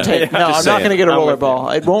do. Some tape. No, I'm not going to get a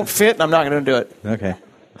rollerball. It won't fit, and I'm not going to do it. Okay.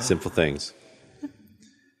 Simple things.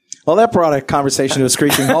 Well, that brought a conversation to a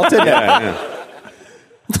screeching halt, didn't it?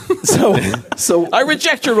 So I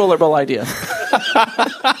reject your rollerball idea.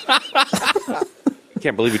 I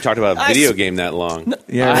can't believe we talked about a video game that long.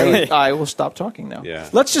 I will stop talking now. Yeah.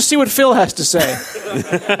 Let's just see what Phil has to say.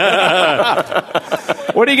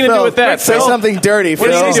 What are you going to do with that, Say Phil? something dirty,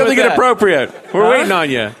 Phil. Say something inappropriate. We're waiting on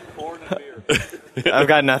you. I've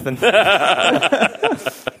got nothing.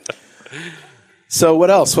 So what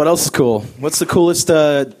else? What else is cool? What's the coolest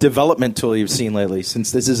development tool you've seen lately,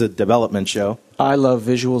 since this is a development show? I love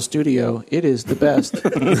Visual Studio. It is the best.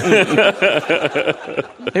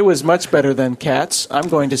 It was much better than Cats. I'm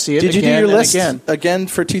going to see it again and again. Did you do your list again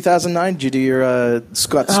for 2009? Did you do your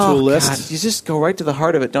Scott's tool list? God. You just go right to the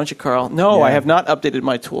heart of it, don't you, Carl? No, I have not updated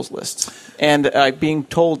my tools list. And I'm being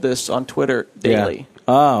told this on Twitter daily. Yeah.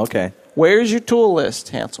 Oh, okay. Where's your tool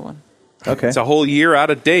list, Hanselman? Okay. It's a whole year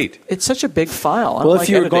out of date. It's such a big file. Well, if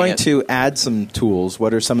you're going to add some tools,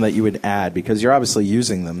 what are some that you would add? Because you're obviously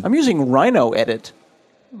using them. I'm using Rhino Edit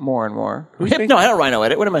more and more. No, I don't Rhino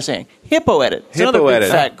Edit. What am I saying? Hippo Edit. It's another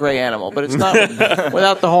big fat gray animal, but it's not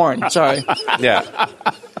without the horn. Sorry. Yeah.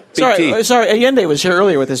 Sorry. Allende was here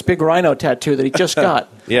earlier with this big rhino tattoo that he just got.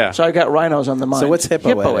 Yeah. So I got rhinos on the mind. So what's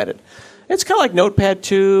Hippo Edit? It's kind of like Notepad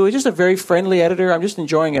 2. It's just a very friendly editor. I'm just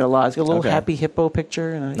enjoying it a lot. It's got a little happy hippo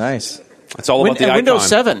picture. And nice. It's all about the icon. Windows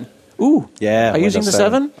 7. Ooh. Yeah. Are you using the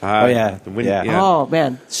 7? Yeah. Oh,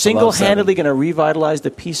 man. Single-handedly going to revitalize the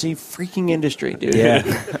PC freaking industry, dude.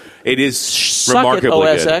 Yeah. It is Suck remarkably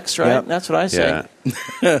it, OS good. X, right? Yep. That's what I say.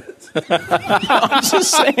 Yeah. I'm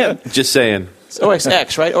just saying. Just saying. It's OS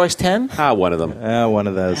X, right? OS 10? One of them. One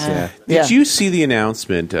of those, yeah. Did you see the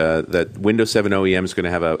announcement that Windows 7 OEM is going to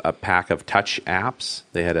have a pack of touch apps?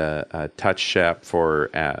 They had a touch app for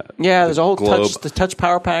there's a whole touch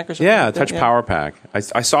power pack or something. Yeah, like touch power pack. I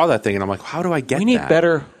saw that thing and I'm like, how do I get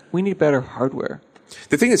that? We need better hardware.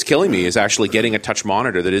 The thing that's killing me is actually getting a touch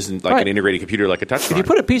monitor that isn't like an integrated computer like a touch monitor. If you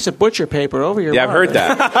put a piece of butcher paper over your I've heard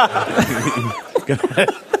that.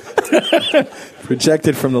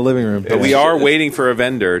 Projected from the living room. But we are waiting for a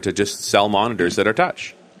vendor to just sell monitors that are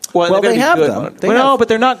touch. Well, they have them. No, but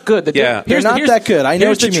they're not good. They're not that good. I know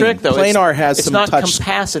what you mean. Trick, though. Planar has it's some not touch.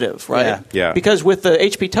 capacitive, right? Yeah. Because with the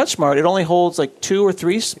HP Touch Smart, it only holds like 2 or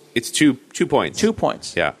 3. It's 2 points. 2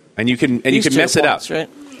 points. Yeah, and you can mess it up. Right?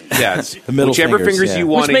 Yeah, it's the middle whichever fingers you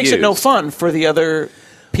want to use. Which makes it no fun for the other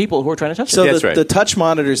people who are trying to touch it. So the touch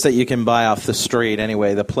monitors that you can buy off the street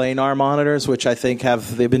anyway, the planar monitors, which I think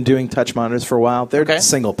they've been doing touch monitors for a while, they're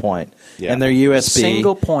single point. Yeah. And they're USB.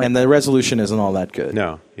 Single point. And the resolution isn't all that good.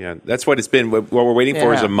 No, that's what it's been. What we're waiting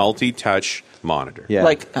for is a multi-touch monitor. Yeah.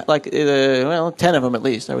 Like 10 of them at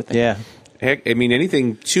least, I would think. Yeah. Heck, I mean,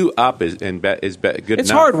 anything 2 up is good enough. It's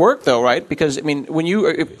hard work, though, right? Because, I mean, when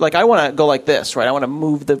I want to go like this, right? I want to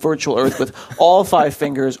move the virtual Earth with all 5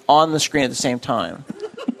 fingers on the screen at the same time.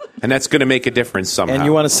 And that's going to make a difference somehow. And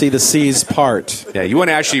you want to see the seas part. Yeah, you want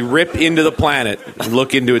to actually rip into the planet and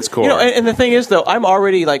look into its core. And the thing is, though, I'm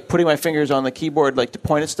already like putting my fingers on the keyboard like to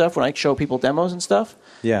point at stuff when I show people demos and stuff.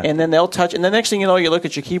 Yeah. And then they'll touch, and the next thing you know, you look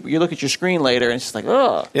at your you look at your screen later, and it's just like,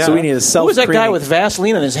 oh. Yeah. So we need a self-cleaning. Who was that guy with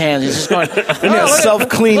Vaseline in his hands? He's just going. We need a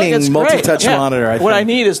self-cleaning multi-touch monitor. What I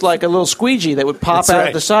need is like a little squeegee that would pop out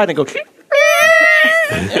at the side and go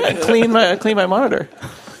and clean my monitor.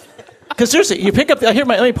 Because seriously, you pick up. Let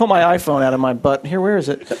me pull my iPhone out of my butt. Here, where is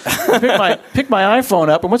it? Pick my iPhone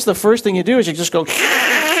up, and what's the first thing you do is you just go.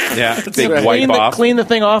 Yeah, big wipe off. Clean the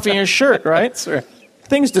thing off in your shirt, right? That's right.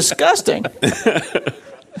 Thing's disgusting.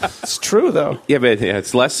 It's true, though. Yeah, but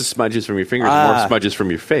it's less smudges from your fingers, more smudges from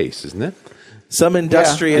your face, isn't it? Some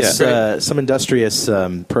industrious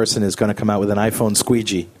person is going to come out with an iPhone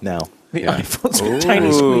squeegee now. The iPhone's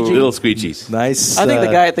tiny squeegee. Little squeegees. Nice. I think the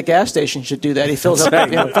guy at the gas station should do that. He fills up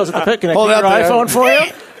the pit. Can I clean your iPhone for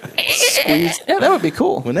you? Squeeze. Yeah, that would be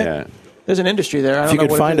cool. Wouldn't it? Yeah. There's an industry there. If you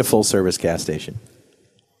could find a full-service gas station.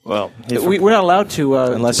 Well, we're not allowed to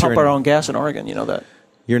pump our own gas in Oregon. You know that.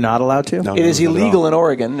 You're not allowed to? No, it is illegal in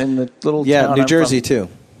Oregon, in the little town New I'm Jersey, from. too.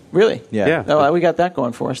 Really? Yeah. Oh, we got that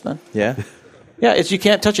going for us then. Yeah. Yeah, you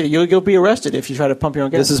can't touch it. You'll be arrested if you try to pump your own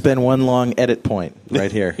gas. This has been one long edit point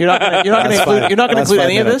right here. You're not going to include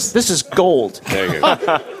any of this? This is gold. There you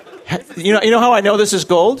go. You know how I know this is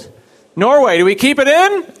gold? Norway, do we keep it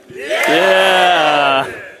in? Yeah.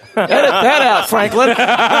 Edit that out, Franklin.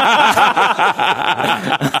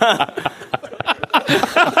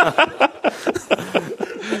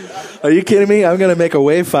 Are you kidding me? I'm going to make a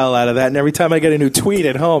WAV file out of that, and every time I get a new tweet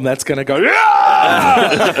at home, that's going to go,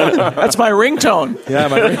 yeah! That's my ringtone. Yeah,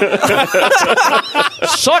 my ringtone.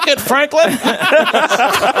 Suck it, Franklin.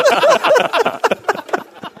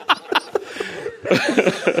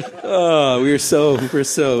 Oh, we're so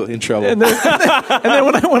in trouble. And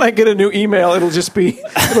then when I get a new email, it'll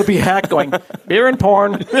be Haack going, beer and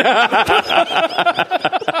porn.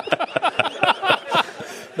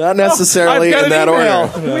 Not necessarily in that order.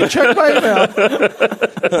 Let me check my email.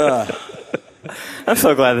 I'm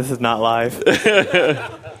so glad this is not live.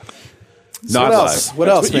 Not live. What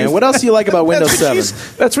else, man? What else do you like about Windows 7?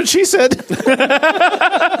 That's what she said.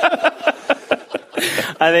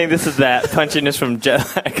 I think this is that punchiness from jet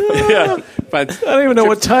lag. Yeah. I don't even know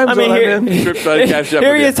what time zone I'm in.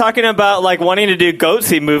 Here he is talking about like wanting to do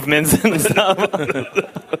goatsy movements and stuff.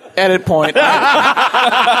 Edit point.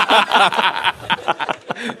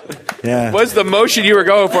 Yeah. Was the motion you were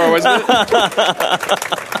going for, wasn't it?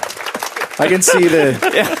 I can see the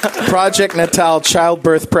Project Natal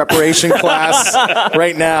childbirth preparation class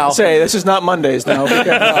right now. Say, this is not Mondays now.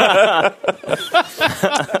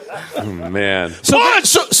 man. So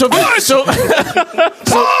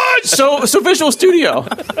Visual Studio.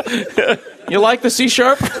 You like the C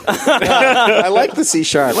Sharp? I like the C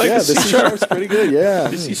Sharp. The C Sharp's pretty good. Yeah,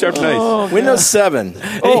 The C Sharp's nice. Windows 7.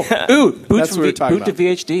 Boot That's what we're talking to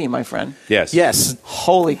VHD, my friend. Yes.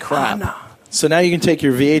 Holy crap! So now you can take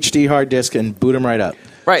your VHD hard disk and boot them right up.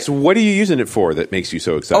 Right. So what are you using it for that makes you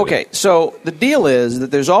so excited? Okay, so the deal is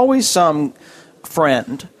that there's always some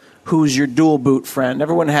friend who's your dual boot friend.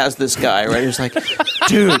 Everyone has this guy, right? Who's like,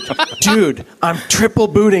 dude, I'm triple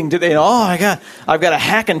booting today. Oh, I've got a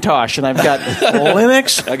Hackintosh, and I've got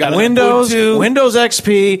Linux, I got Windows, Windows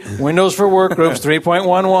XP, Windows for Workgroups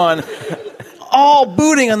 3.11. All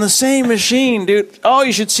booting on the same machine, dude. Oh,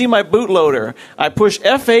 you should see my bootloader. I push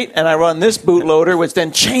F8 and I run this bootloader, which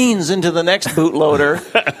then chains into the next bootloader.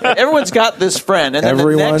 Everyone's got this friend. And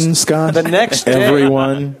then Scott? The next day,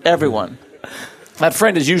 Everyone. That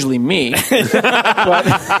friend is usually me.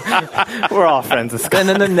 We're all friends with Scott. And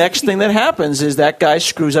then the next thing that happens is that guy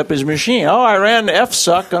screws up his machine. Oh, I ran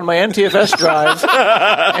FSUC on my NTFS drive,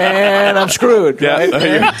 and I'm screwed. Right?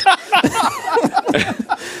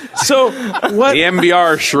 So what? The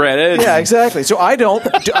MBR shredded. Yeah, exactly. So I don't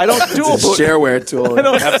dual boot. Shareware tool.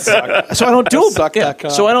 So I don't dual. Yeah,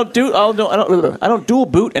 so I don't dual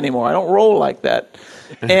boot anymore. I don't roll like that.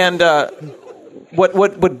 And what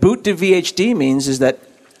boot to VHD means is that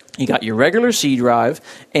you got your regular C drive,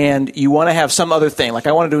 and you want to have some other thing. Like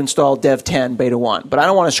I wanted to install Dev 10 Beta 1, but I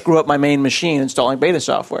don't want to screw up my main machine installing beta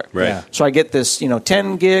software. Right. Yeah. So I get this,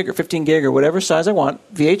 10 gig or 15 gig or whatever size I want,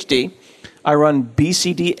 VHD. I run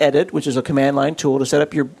BCD Edit, which is a command line tool to set up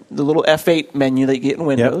the little F8 menu that you get in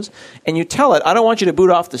Windows. Yep. And you tell it, I don't want you to boot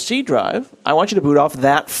off the C drive. I want you to boot off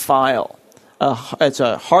that file. It's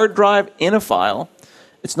a hard drive in a file.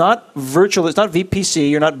 It's not virtual. It's not VPC.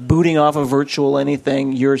 You're not booting off a virtual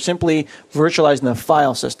anything. You're simply virtualizing the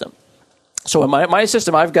file system. So in my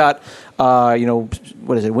system, I've got,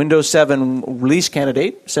 Windows 7 release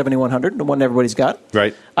candidate, 7100, the one everybody's got.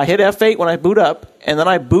 Right. I hit F8 when I boot up, and then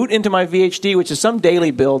I boot into my VHD, which is some daily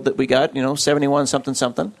build that we got, 71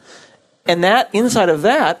 something. And that, inside of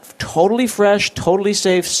that, totally fresh, totally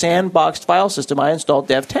safe, sandboxed file system, I installed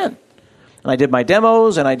Dev 10. And I did my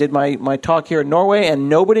demos, and I did my talk here in Norway, and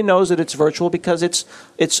nobody knows that it's virtual because it's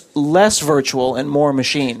less virtual and more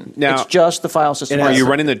machine. Now, it's just the file system. Are you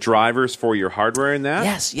running the drivers for your hardware in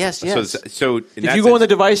that? Yes. So if you go in the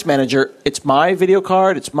device manager, it's my video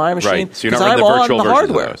card, it's my machine. Right. So you're not running the virtual on the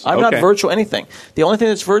hardware. Of those. I'm not virtual anything. The only thing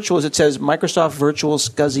that's virtual is it says Microsoft Virtual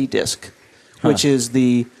SCSI Disk, which is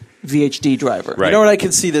the VHD driver. Right. You know what I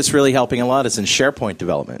can see this really helping a lot is in SharePoint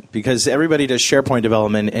development, because everybody does SharePoint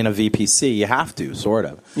development in a VPC. You have to, sort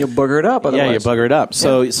of. You'll bugger it up otherwise. Yeah, you bugger it up.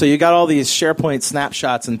 So you got all these SharePoint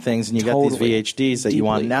snapshots and things, and you got these VHDs that you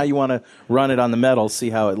want. Now you want to run it on the metal,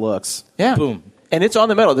 see how it looks. Yeah. Boom. And it's on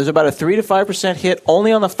the metal. There's about a 3 to 5% hit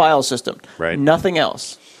only on the file system. Right. Nothing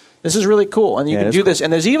else. This is really cool, and you can do this.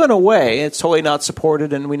 And there's even a way, it's totally not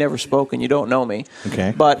supported, and we never spoke, and you don't know me.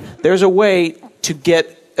 Okay. But there's a way to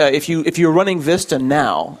get, if you're running Vista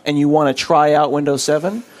now and you want to try out Windows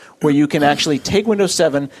 7, where you can actually take Windows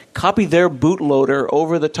 7, copy their bootloader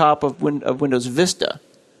over the top of Windows Vista,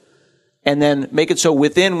 and then make it so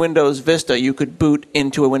within Windows Vista you could boot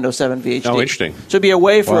into a Windows 7 VHD. Oh, interesting. So it'd be a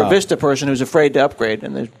way for a Vista person who's afraid to upgrade,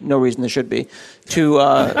 and there's no reason there should be, to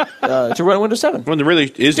run Windows 7. Well, there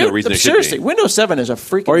really is no reason there should be. Seriously, Windows 7 is a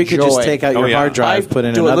freaking joy. Or you could just take out your hard drive, put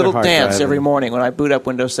in another hard drive. I do a little dance every morning when I boot up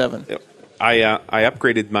Windows 7. I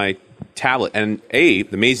upgraded my tablet, and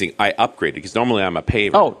amazing, I upgraded, because normally I'm a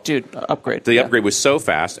paver. Oh, dude, upgrade. The upgrade was so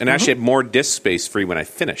fast, and actually had more disk space free when I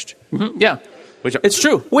finished. Mm-hmm. Yeah. Which, it's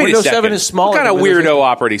true. Wait Windows a second. 7 is smaller. What kind of Windows weirdo 8.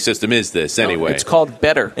 operating system is this, anyway? It's called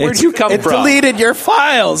Better. Where'd you come from? It deleted your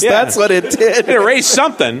files. Yeah. That's what it did. It erased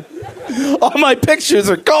something. All my pictures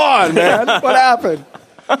are gone, man. What happened?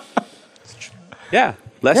 Yeah,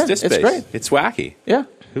 less disk space. It's great. It's wacky. Yeah.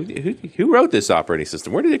 Who wrote this operating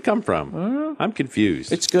system? Where did it come from? I'm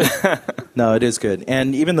confused. It's good. No, it is good.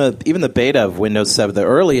 And even the beta of Windows 7, the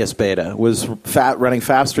earliest beta, was running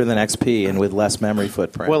faster than XP and with less memory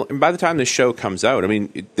footprint. Well, and by the time this show comes out, I mean...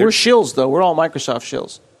 We're shills, though. We're all Microsoft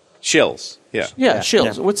shills. Shills, yeah. Yeah,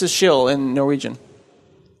 shills. Yeah. What's a shill in Norwegian?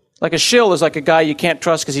 Like a shill is like a guy you can't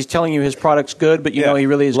trust because he's telling you his product's good, but you know he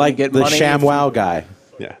really is going to get money. Like the ShamWow guy.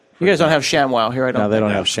 Yeah. You guys don't have ShamWow here. I don't. No, they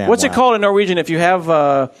don't have ShamWow. What's it called in Norwegian if you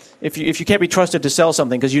have if you can't be trusted to sell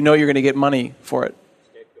something because you know you're going to get money for it?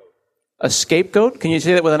 A scapegoat? Can you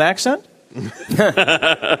say that with an accent?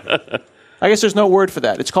 I guess there's no word for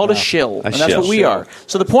that. It's called a shill, and that's what we are.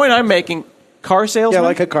 So the point I'm making, car salesman. Yeah,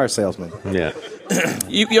 like a car salesman. Yeah.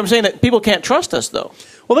 I'm saying that people can't trust us though.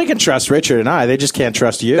 Well, they can trust Richard and I. They just can't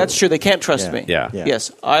trust you. That's true. They can't trust me. Yeah.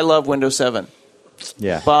 Yes, I love Windows 7.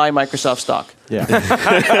 Yeah. Buy Microsoft stock. Yeah.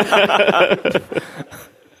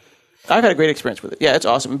 I've had a great experience with it. Yeah, it's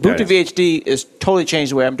awesome. Boot to VHD is totally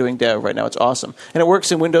changed the way I'm doing dev right now. It's awesome. And it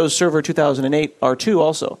works in Windows Server 2008 R2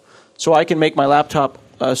 also. So I can make my laptop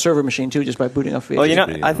server machine too just by booting off VHD.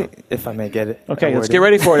 Well, I think, if I may get it. Okay, let's get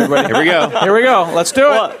ready for it, everybody. Here we go. Here we go. Let's do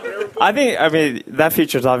it. I mean, that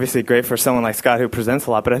feature is obviously great for someone like Scott who presents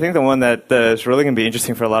a lot, but I think the one that is really going to be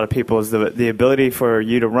interesting for a lot of people is the ability for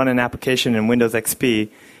you to run an application in Windows XP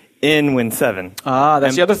in Win 7.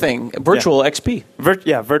 That's the other thing. Virtual XP.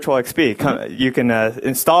 Virtual XP. You can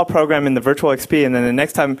install a program in the Virtual XP, and then the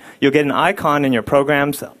next time you'll get an icon in your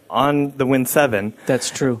programs on the Win 7. That's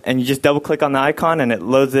true. And you just double-click on the icon, and it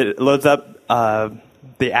loads up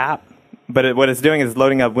the app. But what it's doing is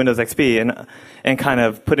loading up Windows XP and kind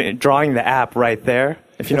of drawing the app right there.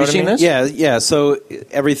 If you know what I mean? This? Yeah. So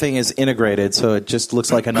everything is integrated, so it just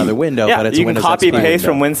looks like another window. Yeah, but it's you a can Windows copy XP paste window.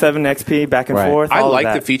 from Win 7 XP back and forth. I all like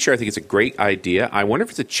of the that. feature. I think it's a great idea. I wonder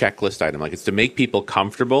if it's a checklist item. Like it's to make people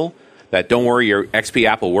comfortable that don't worry, your XP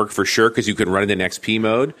app will work for sure because you can run it in XP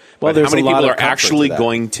mode. Well, but how many there's a lot people of are comfort actually to that.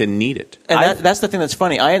 going to need it? And that's the thing that's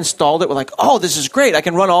funny. I installed it with this is great. I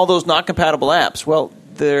can run all those not compatible apps. Well,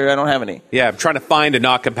 I don't have any. Yeah, I'm trying to find a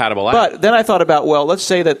not compatible app. But then I thought about, let's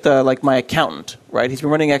say that like my accountant, right? He's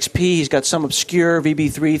been running XP. He's got some obscure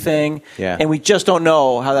VB3 thing, and we just don't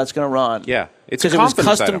know how that's going to run. Yeah, it's a because it was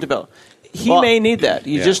confidence custom item. developed. He may need that.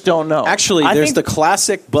 You just don't know. Actually, there's the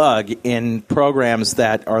classic bug in programs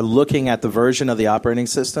that are looking at the version of the operating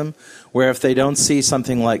system where if they don't see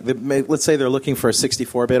something like, let's say they're looking for a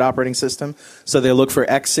 64-bit operating system, so they look for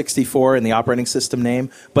x64 in the operating system name,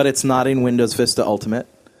 but it's not in Windows Vista Ultimate.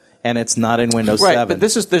 And it's not in Windows 7. Right, but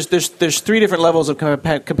there's three different levels of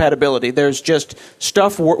compatibility. There's just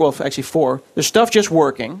stuff, actually four. There's stuff just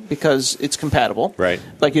working because it's compatible. Right.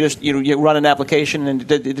 Like you run an application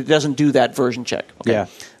and it doesn't do that version check. Okay. Yeah.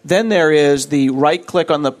 Then there is the right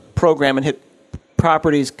click on the program and hit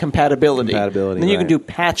properties compatibility. Then you can do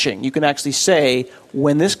patching. You can actually say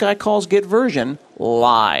when this guy calls get version,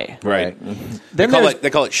 lie. Right. Then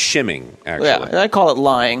they call it shimming. Actually, yeah, I call it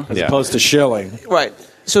lying as opposed to shilling. Right.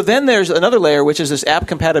 So then there's another layer, which is this app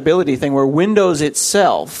compatibility thing where Windows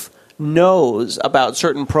itself knows about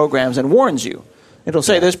certain programs and warns you. It'll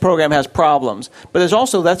say this program has problems. But there's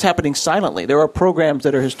also, that's happening silently. There are programs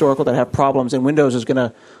that are historical that have problems, and Windows is going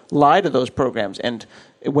to lie to those programs. And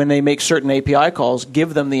when they make certain API calls,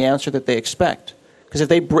 give them the answer that they expect. Because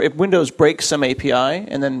if Windows breaks some API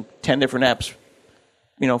and then 10 different apps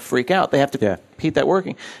freak out, they have to keep that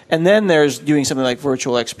working. And then there's doing something like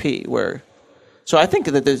Virtual XP where... So I think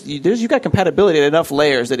that you've got compatibility at enough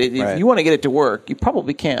layers that if you want to get it to work, you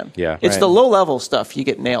probably can. Yeah. It's the low-level stuff you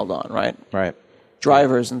get nailed on, right? Right.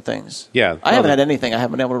 Drivers and things. Yeah. I haven't had anything I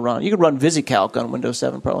haven't been able to run. You could run VisiCalc on Windows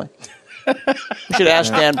 7 probably. You should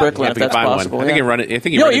ask Dan Bricklin if that's possible. I think you can run it. I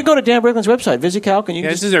think you go to Dan Bricklin's website, VisiCalc, and you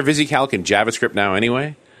can isn't there VisiCalc in JavaScript now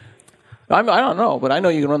anyway? I don't know, but I know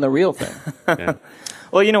you can run the real thing. Yeah.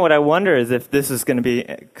 Well, what I wonder is if this is going to be,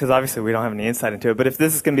 because obviously we don't have any insight into it, but if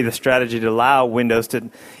this is going to be the strategy to allow Windows to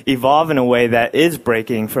evolve in a way that is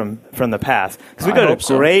breaking from the past. Because we go to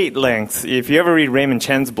great lengths. If you ever read Raymond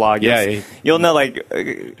Chen's blog, you'll know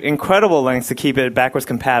incredible lengths to keep it backwards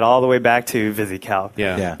compat all the way back to VisiCalc.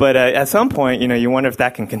 Yeah. But at some point, you wonder if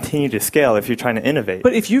that can continue to scale if you're trying to innovate.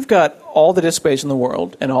 But if you've got all the disk space in the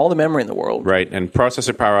world and all the memory in the world. Right, and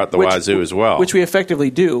processor power out the wazoo as well. Which we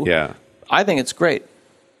effectively do. Yeah. I think it's great.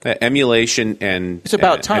 Emulation and it's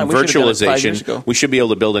about time. And we virtualization. We should be able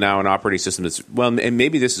to build an operating system that's and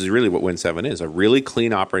maybe this is really what Win 7 is, a really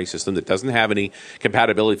clean operating system that doesn't have any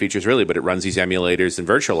compatibility features really, but it runs these emulators and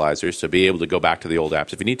virtualizers to be able to go back to the old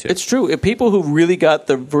apps if you need to. It's true. If people who really got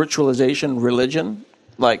the virtualization religion,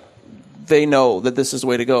 they know that this is the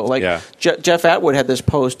way to go. Jeff Atwood had this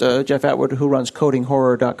post. Jeff Atwood, who runs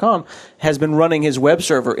codinghorror.com, has been running his web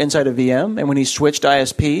server inside a VM, and when he switched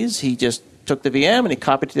ISPs, he just took the VM and he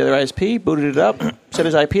copied it to the other ISP, booted it up, set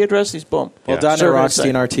his IP address, he's boom. Well, .NET Rocks,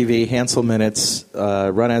 DNR TV, Hanselman,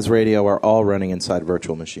 Run As Radio are all running inside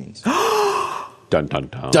virtual machines. Dun, dun,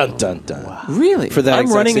 dun. Dun, dun, dun. Wow. Really? For that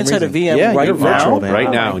I'm running inside reason. a VM right you're now? virtual, man. Right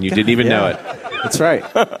now, and you didn't even know it. That's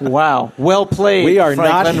right. Wow. Well played, We are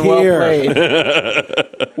Franklin. not here. Well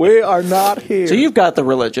played. We are not here. So you've got the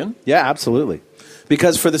religion. Yeah, absolutely.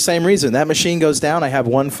 Because for the same reason, that machine goes down, I have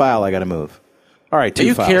one file I got to move. All right, two Are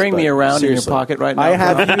you files, carrying me but around seriously. in your pocket right now? I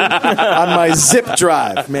have you on my zip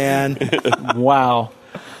drive, man. Wow.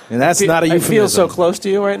 And that's not a euphemism. I feel so close to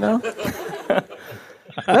you right now.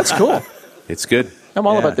 That's cool. It's good. I'm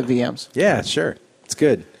all about the VMs. Yeah, sure. It's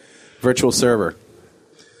good. Virtual server.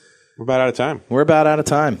 We're about out of time. We're about out of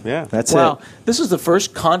time. Yeah. That's Wow. it. This is the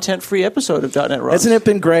first content-free episode of .NET Rocks. Hasn't it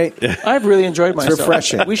been great? I've really enjoyed myself.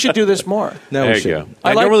 refreshing. We should do this more. No, There we you go. shouldn't.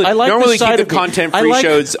 Normally this side keep the of me. content-free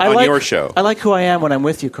shows on your show. I like who I am when I'm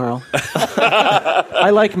with you, Carl. I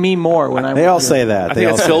like me more when I'm They with all you. say that. I think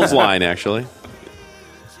that's Phil's line, actually.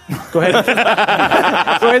 Go ahead. Go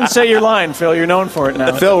ahead and say your line, Phil. You're known for it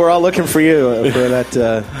now. Phil, we're all looking for you for that.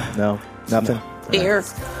 No, nothing. Beer.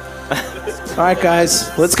 All right, guys,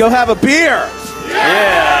 let's go have a beer.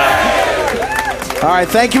 Yeah. All right,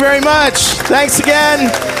 thank you very much. Thanks again.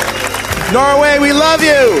 Norway, we love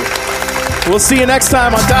you. We'll see you next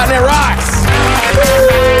time on .NET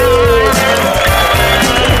Rocks.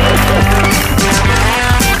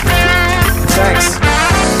 Thanks.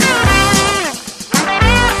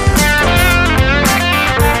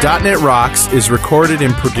 .NET Rocks is recorded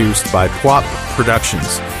and produced by PWOP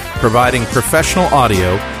Productions, providing professional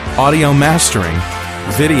audio, audio mastering,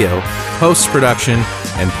 video, post-production,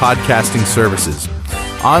 and podcasting services.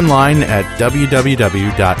 Online at www.pwop.com.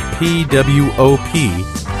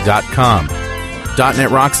 .NET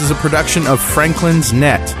Rocks is a production of Franklin's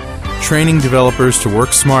Net, training developers to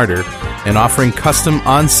work smarter and offering custom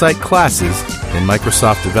on-site classes in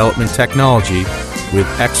Microsoft development technology with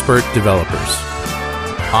expert developers.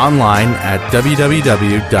 Online at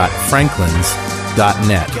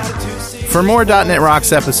www.franklins.net. For more .NET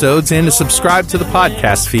Rocks episodes and to subscribe to the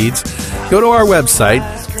podcast feeds, go to our website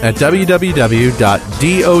at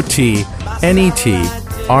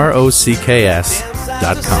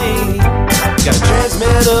www.dotnetrocks.com. Got a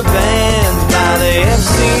transmitter banned by the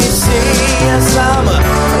FCC.